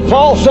Apostle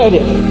Paul said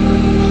it.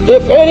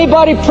 If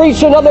anybody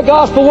preached another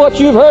gospel, what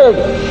you've heard,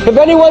 if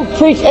anyone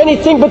preached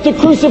anything but the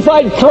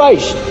crucified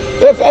Christ,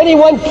 if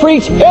anyone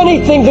preached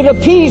anything that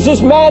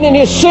appeases man in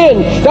his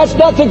sin, that's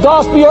not the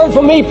gospel you heard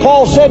from me,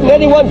 Paul said, and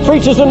anyone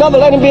preaches another,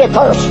 let him be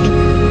accursed.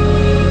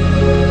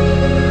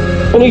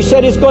 And he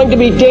said it's going to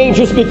be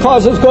dangerous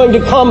because it's going to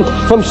come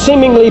from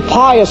seemingly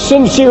pious,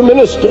 sincere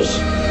ministers.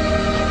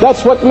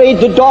 That's what made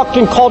the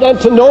doctrine called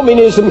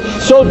antinomianism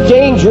so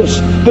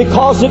dangerous,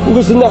 because it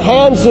was in the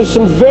hands of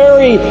some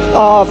very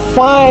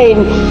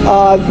fine,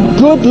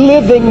 good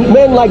living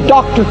men like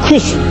Dr.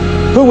 Chris,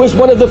 who was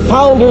one of the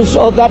founders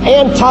of that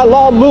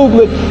anti-law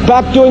movement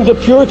back during the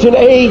Puritan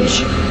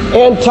age.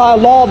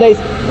 Anti-law, they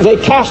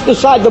cast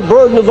aside the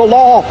burden of the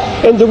law,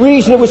 and the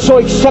reason it was so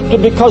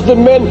accepted because the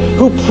men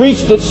who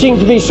preached it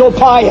seemed to be so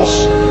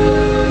pious.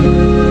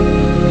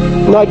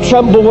 And I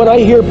tremble when I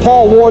hear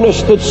Paul warn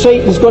us that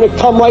Satan's going to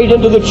come right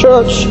into the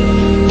church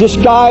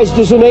disguised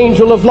as an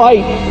angel of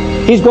light.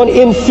 He's going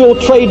to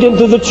infiltrate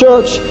into the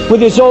church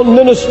with his own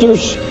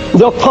ministers.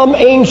 They'll come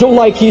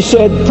angel-like, he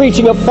said,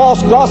 preaching a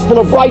false gospel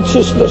of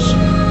righteousness.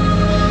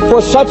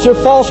 For such are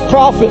false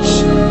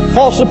prophets,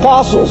 false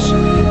apostles,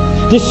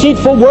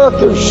 deceitful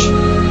workers,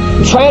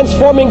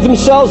 transforming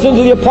themselves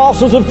into the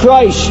apostles of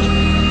Christ.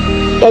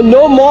 And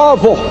no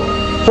marvel,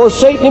 for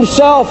Satan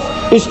himself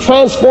is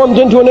transformed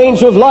into an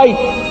angel of light.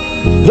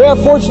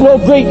 Therefore it's no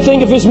great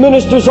thing if his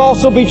ministers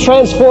also be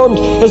transformed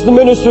as the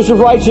ministers of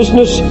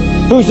righteousness,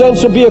 whose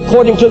ends shall be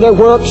according to their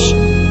works.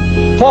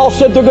 Paul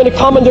said they're going to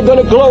come and they're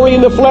going to glory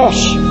in the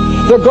flesh.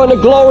 They're going to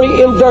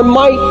glory in their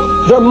might,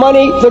 their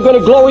money. They're going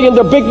to glory in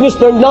their bigness,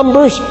 their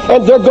numbers,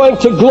 and they're going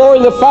to glory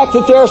in the fact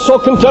that they are so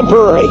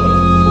contemporary.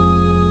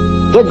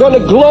 They're going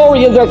to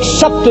glory in their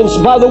acceptance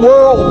by the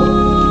world.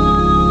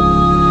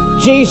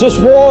 Jesus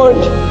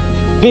warned,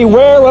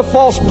 beware of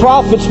false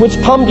prophets which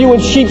come to you in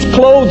sheep's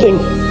clothing.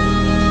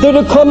 They're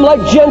to come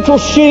like gentle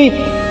sheep,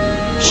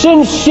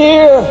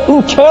 sincere,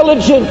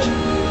 intelligent,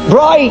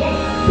 bright,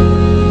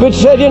 but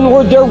said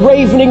inward they're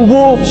ravening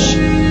wolves.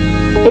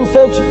 And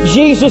folks,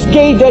 Jesus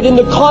gave that in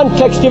the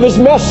context of his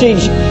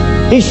message.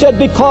 He said,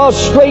 because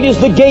strait is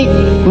the gate,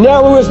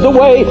 narrow is the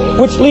way,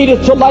 which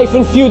leadeth to life,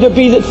 and few there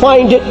be that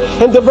find it.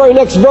 And the very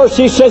next verse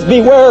he says,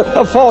 beware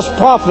of false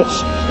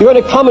prophets. You're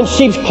going to come in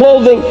sheep's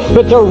clothing,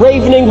 but they're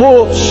ravening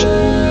wolves.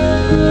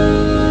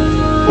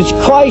 It's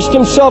Christ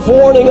himself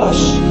warning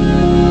us.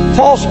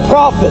 False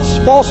prophets,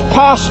 false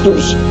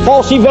pastors,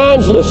 false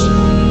evangelists,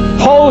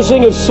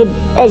 posing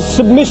as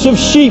submissive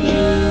sheep,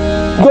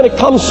 going to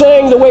come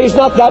saying the way is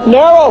not that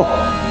narrow,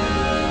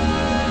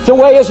 the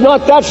way is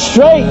not that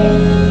straight,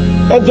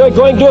 and they're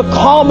going to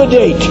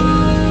accommodate.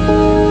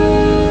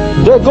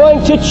 They're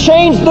going to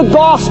change the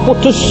gospel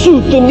to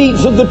suit the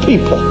needs of the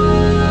people.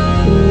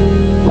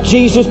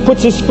 Jesus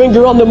puts his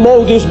finger on the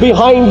motives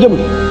behind them.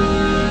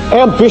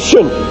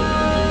 Ambition.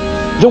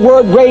 The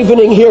word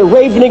ravening here,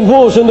 ravening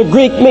wolves in the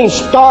Greek, means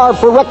starved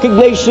for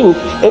recognition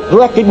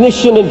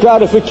and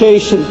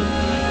gratification.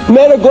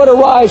 Men are going to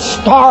rise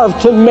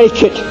starved to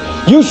make it.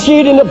 You see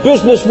it in the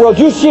business world.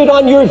 You see it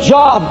on your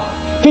job.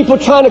 People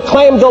trying to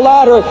climb the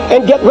ladder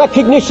and get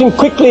recognition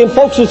quickly. And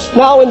folks, it's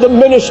now in the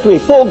ministry,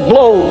 full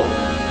blown.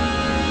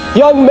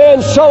 Young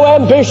men so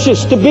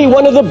ambitious to be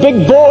one of the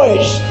big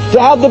boys, to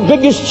have the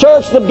biggest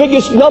church, the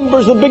biggest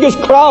numbers, the biggest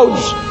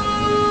crowds.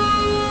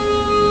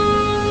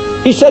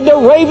 He said they're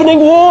ravening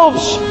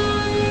wolves.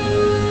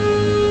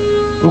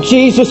 And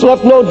Jesus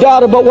left no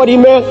doubt about what he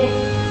meant.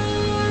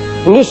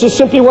 And this is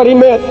simply what he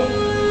meant.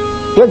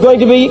 There are going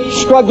to be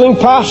struggling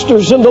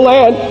pastors in the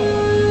land.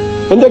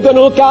 And they're going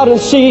to look out and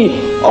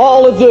see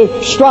all of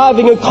the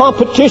striving and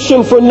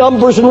competition for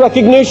numbers and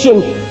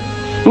recognition.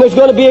 And there's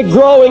going to be a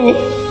growing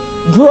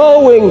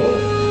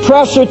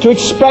pressure to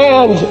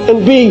expand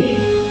and be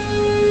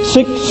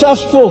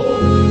successful.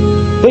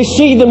 They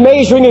see the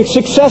measuring of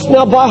success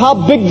now by how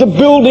big the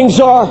buildings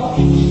are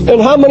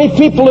and how many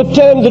people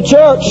attend the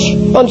church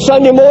on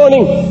Sunday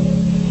morning.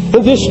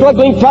 And this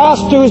struggling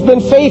pastor who's been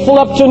faithful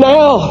up to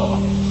now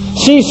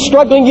sees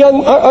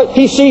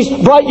he sees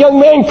bright young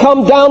men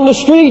come down the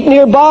street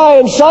nearby,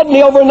 and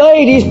suddenly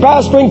overnight he's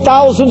pastoring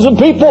thousands of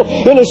people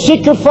in a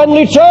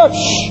seeker-friendly church.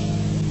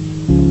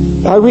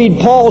 I read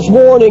Paul's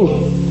warning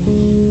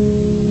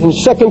in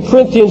 2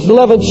 Corinthians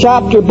 11th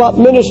chapter about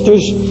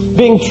ministers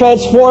being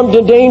transformed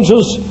into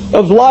angels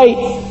of light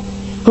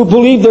who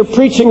believe they're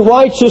preaching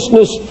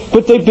righteousness,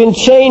 but they've been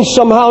changed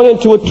somehow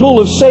into a tool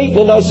of Satan.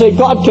 And I say,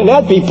 God, can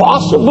that be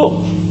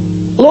possible?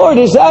 Lord,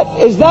 is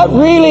that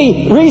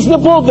really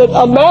reasonable that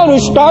a man who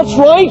starts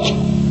right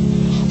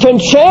can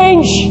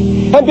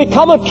change and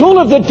become a tool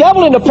of the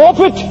devil in the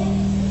pulpit?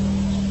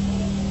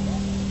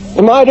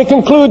 Am I to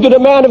conclude that a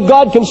man of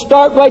God can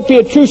start right, be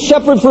a true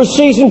shepherd for a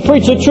season,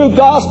 preach a true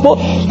gospel,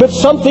 but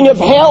something of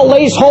hell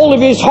lays hold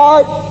of his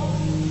heart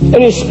and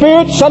his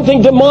spirit,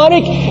 something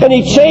demonic, and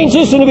he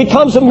changes and he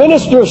becomes a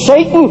minister of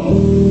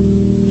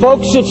Satan?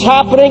 Folks, it's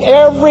happening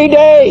every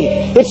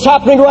day. It's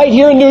happening right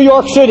here in New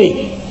York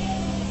City.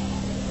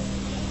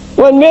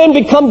 When men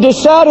become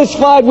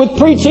dissatisfied with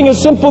preaching a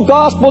simple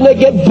gospel, and they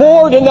get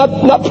bored and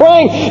not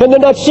praying, and they're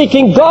not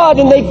seeking God,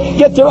 and they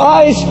get their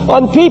eyes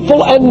on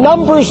people and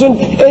numbers, and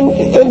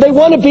they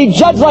want to be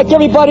judged like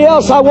everybody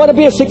else. I want to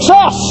be a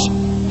success.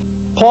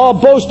 Paul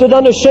boasted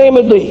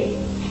unashamedly,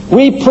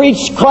 we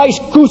preach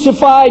Christ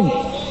crucified,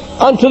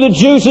 unto the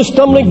Jews a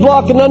stumbling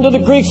block, and unto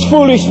the Greeks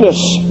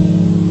foolishness.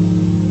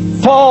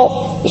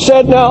 Paul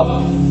said,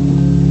 now,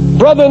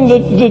 brethren,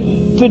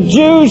 the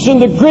Jews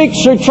and the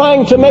Greeks are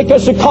trying to make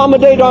us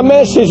accommodate our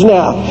message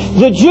now.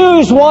 The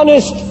Jews want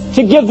us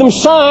to give them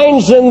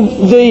signs, and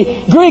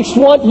the Greeks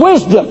want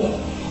wisdom.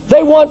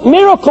 They want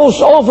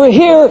miracles over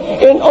here,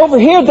 and over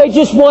here they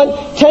just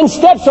want 10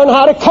 steps on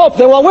how to cope.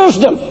 They want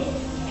wisdom.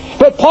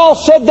 But Paul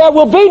said there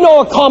will be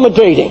no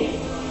accommodating.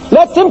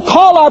 Let them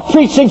call our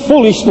preaching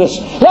foolishness.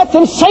 Let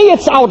them say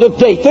it's out of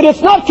date, that it's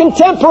not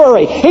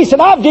contemporary. He said,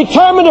 I've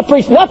determined to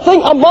preach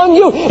nothing among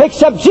you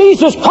except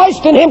Jesus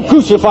Christ and Him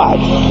crucified.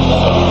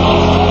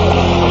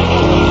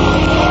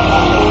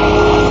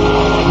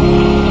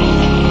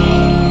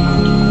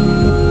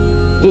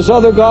 This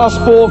other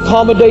gospel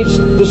accommodates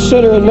the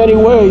sinner in many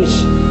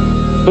ways,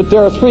 but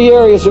there are 3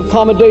 areas of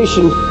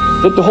accommodation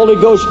that the Holy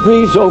Ghost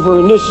grieves over,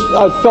 and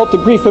I've felt the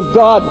grief of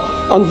God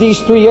on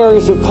these 3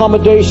 areas of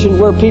accommodation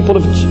where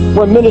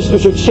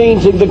ministers are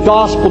changing the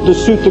gospel to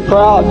suit the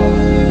crowd.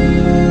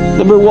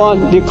 Number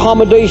 1, the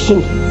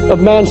accommodation of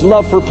man's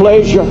love for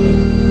pleasure.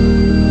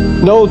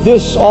 Know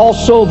this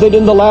also, that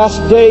in the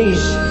last days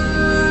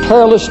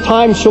perilous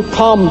times shall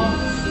come.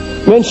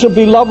 Men shall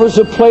be lovers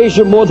of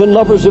pleasure more than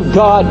lovers of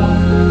God.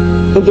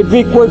 And the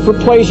Greek word for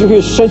pleasure here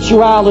is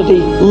sensuality,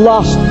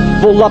 lust,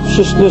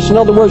 voluptuousness. In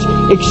other words,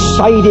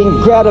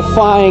 exciting,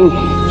 gratifying,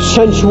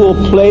 sensual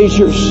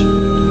pleasures.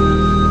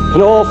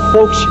 And oh,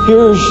 folks,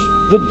 here's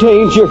the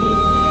danger.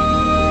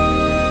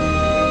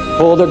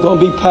 Oh, they're going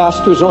to be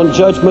pastors on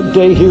Judgment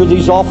Day. Hear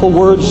these awful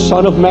words.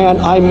 Son of man,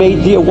 I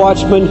made thee a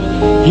watchman.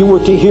 You were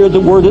to hear the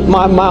word at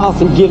my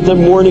mouth and give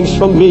them warnings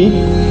from me.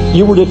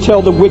 You were to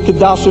tell the wicked,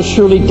 thou shalt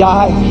surely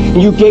die.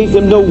 And you gave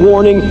them no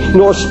warning,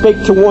 nor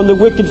spake to warn the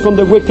wicked from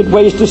their wicked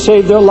ways to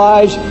save their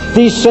lives.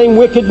 These same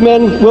wicked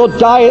men will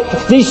die.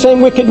 These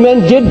same wicked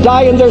men did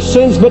die in their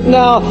sins, but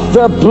now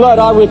their blood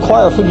I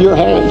require from your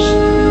hands.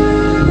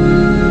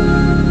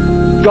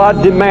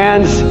 God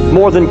demands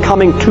more than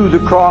coming to the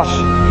cross.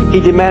 He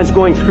demands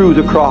going through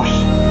the cross.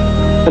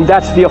 And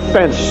that's the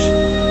offense,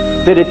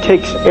 that it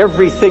takes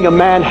everything a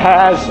man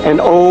has and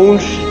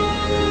owns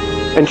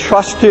and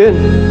trusts in.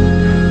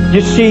 You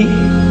see,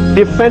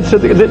 the offense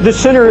of the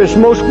sinner is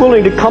most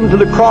willing to come to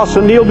the cross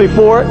and kneel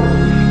before it.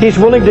 He's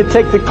willing to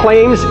take the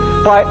claims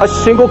by a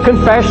single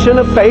confession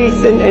of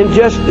faith and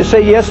just to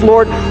say, yes,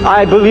 Lord,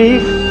 I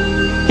believe.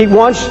 He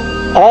wants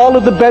all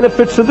of the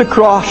benefits of the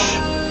cross.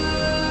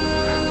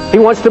 He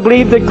wants to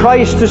believe that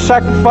Christ has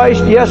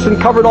sacrificed, yes, and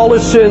covered all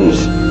his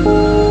sins.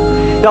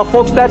 Now,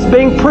 folks, that's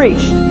being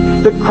preached.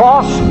 The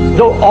cross,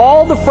 though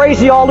all the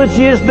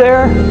phraseology is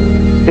there,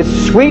 it's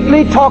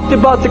sweetly talked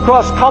about the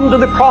cross. Come to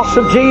the cross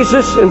of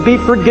Jesus and be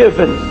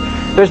forgiven.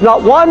 There's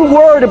not one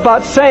word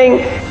about saying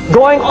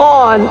going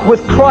on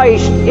with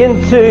Christ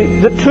into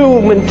the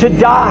tomb and to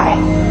die.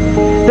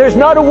 There's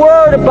not a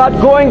word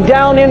about going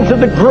down into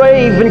the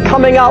grave and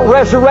coming out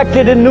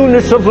resurrected in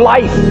newness of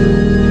life.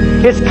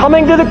 It's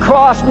coming to the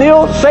cross,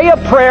 kneel, say a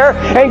prayer,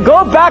 and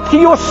go back to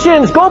your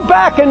sins. Go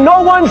back and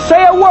no one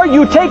say a word.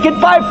 You take it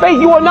by faith.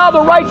 You are now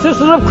the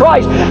righteousness of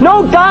Christ.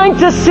 No dying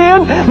to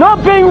sin, no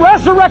being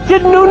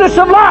resurrected in newness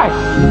of life.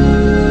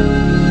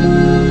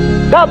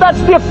 Now that's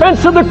the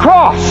offense of the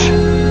cross.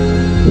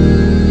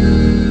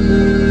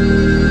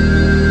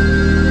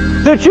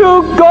 That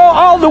you go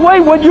all the way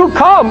when you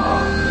come.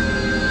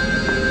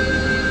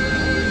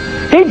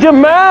 He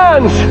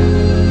demands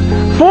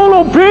full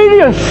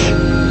obedience.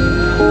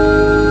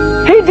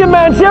 He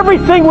demands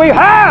everything we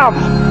have.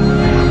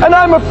 And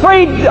I'm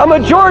afraid a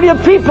majority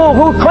of people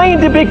who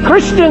claim to be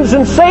Christians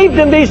and saved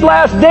in these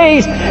last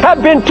days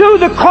have been to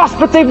the cross,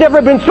 but they've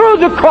never been through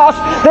the cross.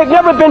 They've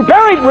never been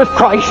buried with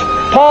Christ.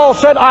 Paul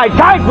said, I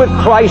died with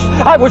Christ.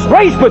 I was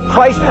raised with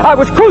Christ. I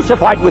was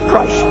crucified with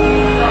Christ.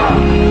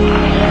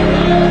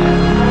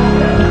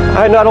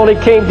 I not only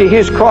came to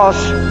his cross,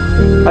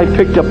 I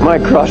picked up my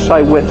cross.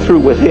 I went through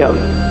with him.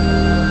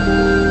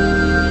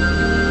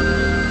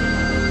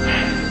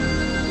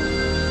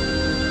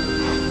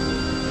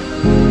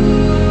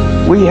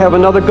 We have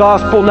another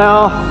gospel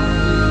now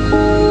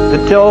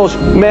that tells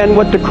men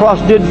what the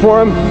cross did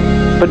for him,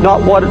 but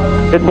not what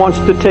it wants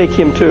to take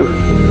him to.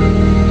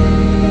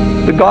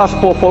 The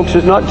gospel, folks,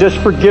 is not just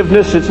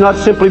forgiveness. It's not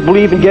simply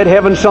believe and get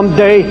heaven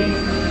someday.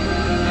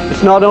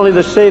 It's not only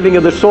the saving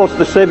of the soul, it's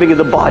the saving of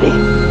the body.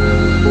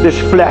 This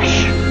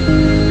flesh.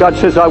 God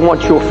says, I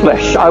want your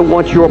flesh. I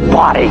want your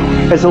body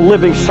as a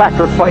living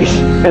sacrifice.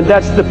 And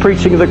that's the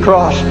preaching of the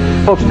cross.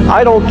 Folks,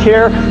 I don't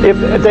care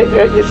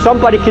if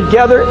somebody could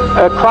gather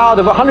a crowd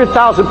of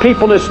 100,000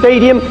 people in a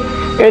stadium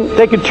and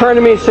they could turn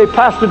to me and say,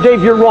 Pastor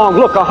Dave, you're wrong.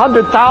 Look,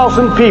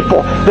 100,000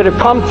 people that have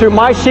come through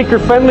my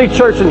seeker-friendly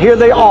church, and here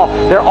they are.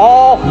 They're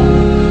all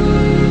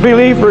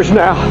believers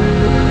now.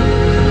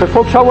 But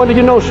folks, I want you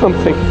to know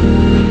something.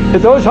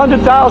 If those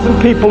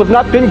 100,000 people have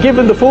not been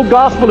given the full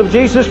gospel of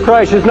Jesus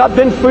Christ, has not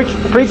been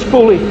preached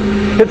fully,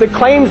 if the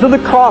claims of the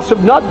cross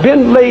have not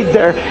been laid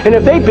there, and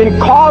if they've been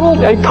coddled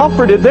and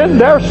comforted in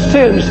their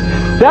sins,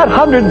 that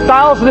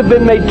 100,000 have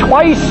been made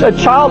twice a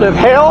child of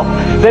hell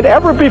than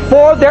ever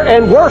before. They're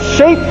in worse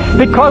shape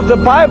because the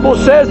Bible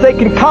says they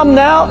can come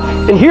now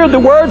and hear the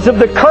words of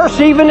the curse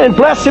even and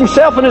bless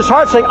himself in his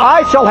heart, saying,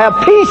 I shall have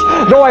peace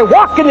though I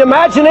walk in the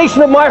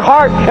imagination of my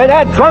heart and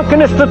add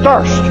drunkenness to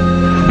thirst.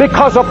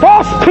 Because a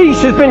false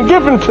peace has been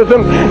given to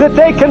them that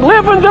they can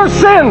live in their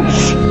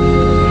sins.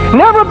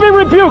 Never be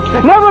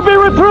rebuked, never be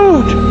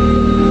reproved,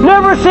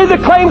 never see the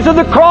claims of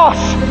the cross.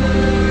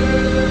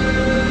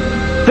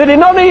 That he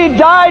not only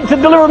died to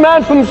deliver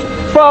man from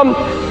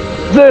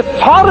the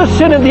thought of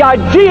sin and the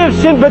idea of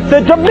sin, but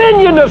the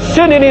dominion of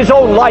sin in his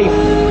own life.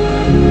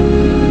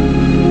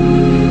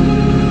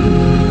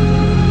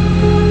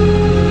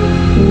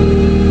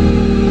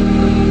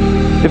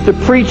 If the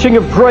preaching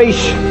of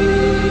grace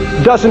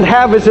doesn't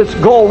have as its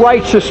goal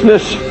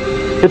righteousness,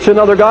 it's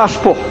another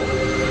gospel.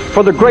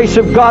 For the grace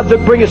of God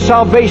that bringeth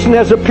salvation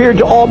has appeared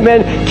to all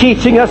men,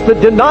 teaching us that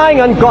denying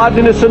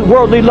ungodliness and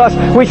worldly lust,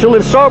 we shall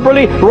live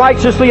soberly,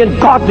 righteously, and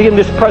godly in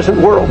this present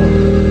world.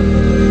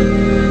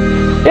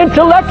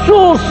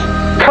 Intellectuals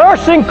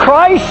cursing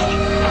Christ,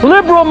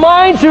 liberal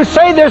minds who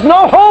say there's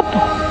no hope,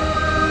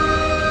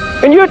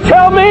 and you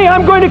tell me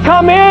I'm going to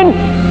come in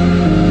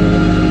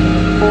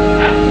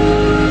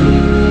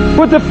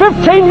with a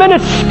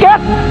 15-minute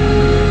skit.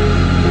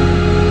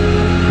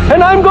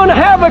 And I'm going to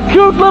have a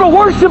cute little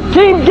worship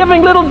team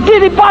giving little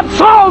ditty bop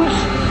songs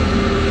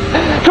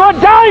to a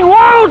dying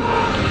world.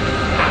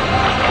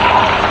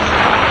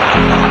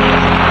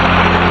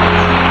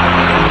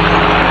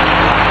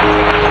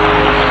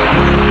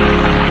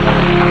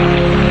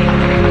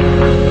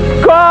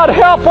 God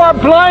help our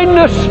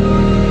blindness.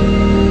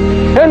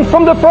 And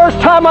from the first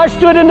time I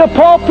stood in the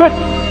pulpit,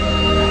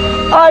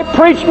 I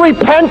preached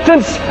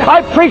repentance.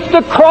 I preached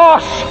the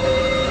cross.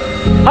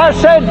 I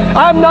said,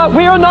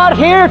 we are not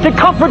here to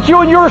comfort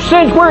you in your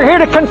sins. We're here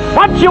to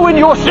confront you in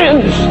your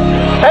sins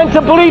and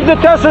to believe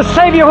that there's a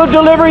Savior who'll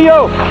deliver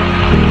you.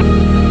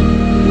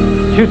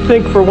 Do you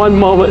think for one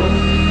moment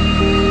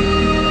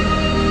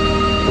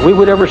that we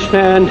would ever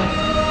stand,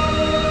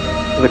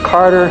 the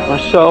Carter,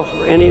 myself,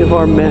 or any of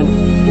our men,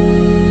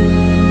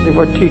 any of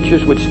our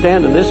teachers would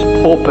stand in this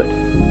pulpit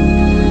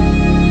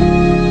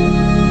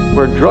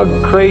where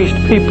drug-crazed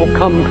people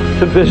come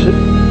to visit,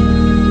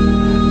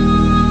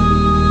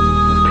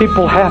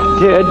 people half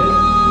dead,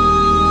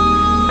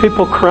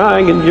 people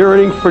crying and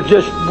yearning for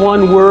just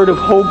one word of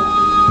hope?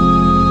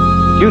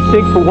 Do you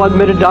think for 1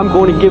 minute I'm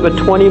going to give a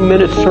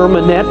 20-minute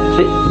sermonette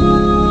to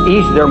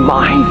ease their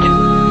mind?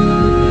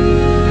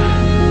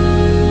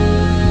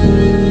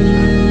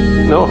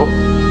 No.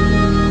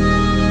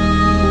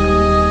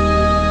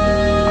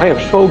 I am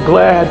so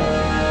glad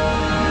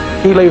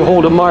He laid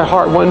hold of my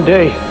heart one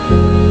day.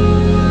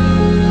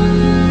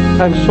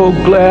 I'm so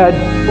glad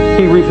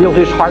He revealed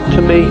His heart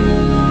to me.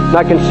 And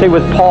I can say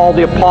with Paul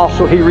the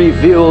Apostle, Christ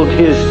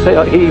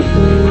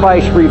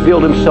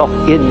revealed Himself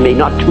in me,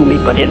 not to me,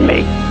 but in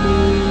me.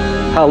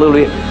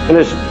 Hallelujah. And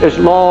as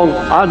long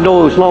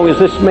as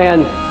this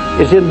man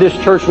is in this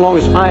church, as long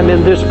as I'm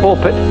in this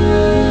pulpit,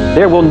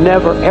 there will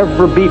never,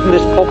 ever be from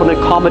this pulpit an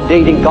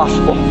accommodating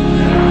gospel.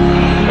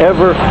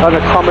 Ever an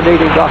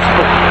accommodating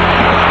gospel.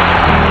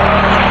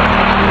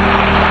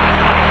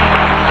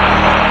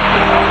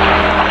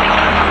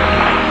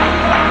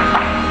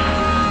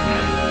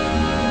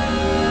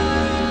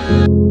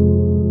 you.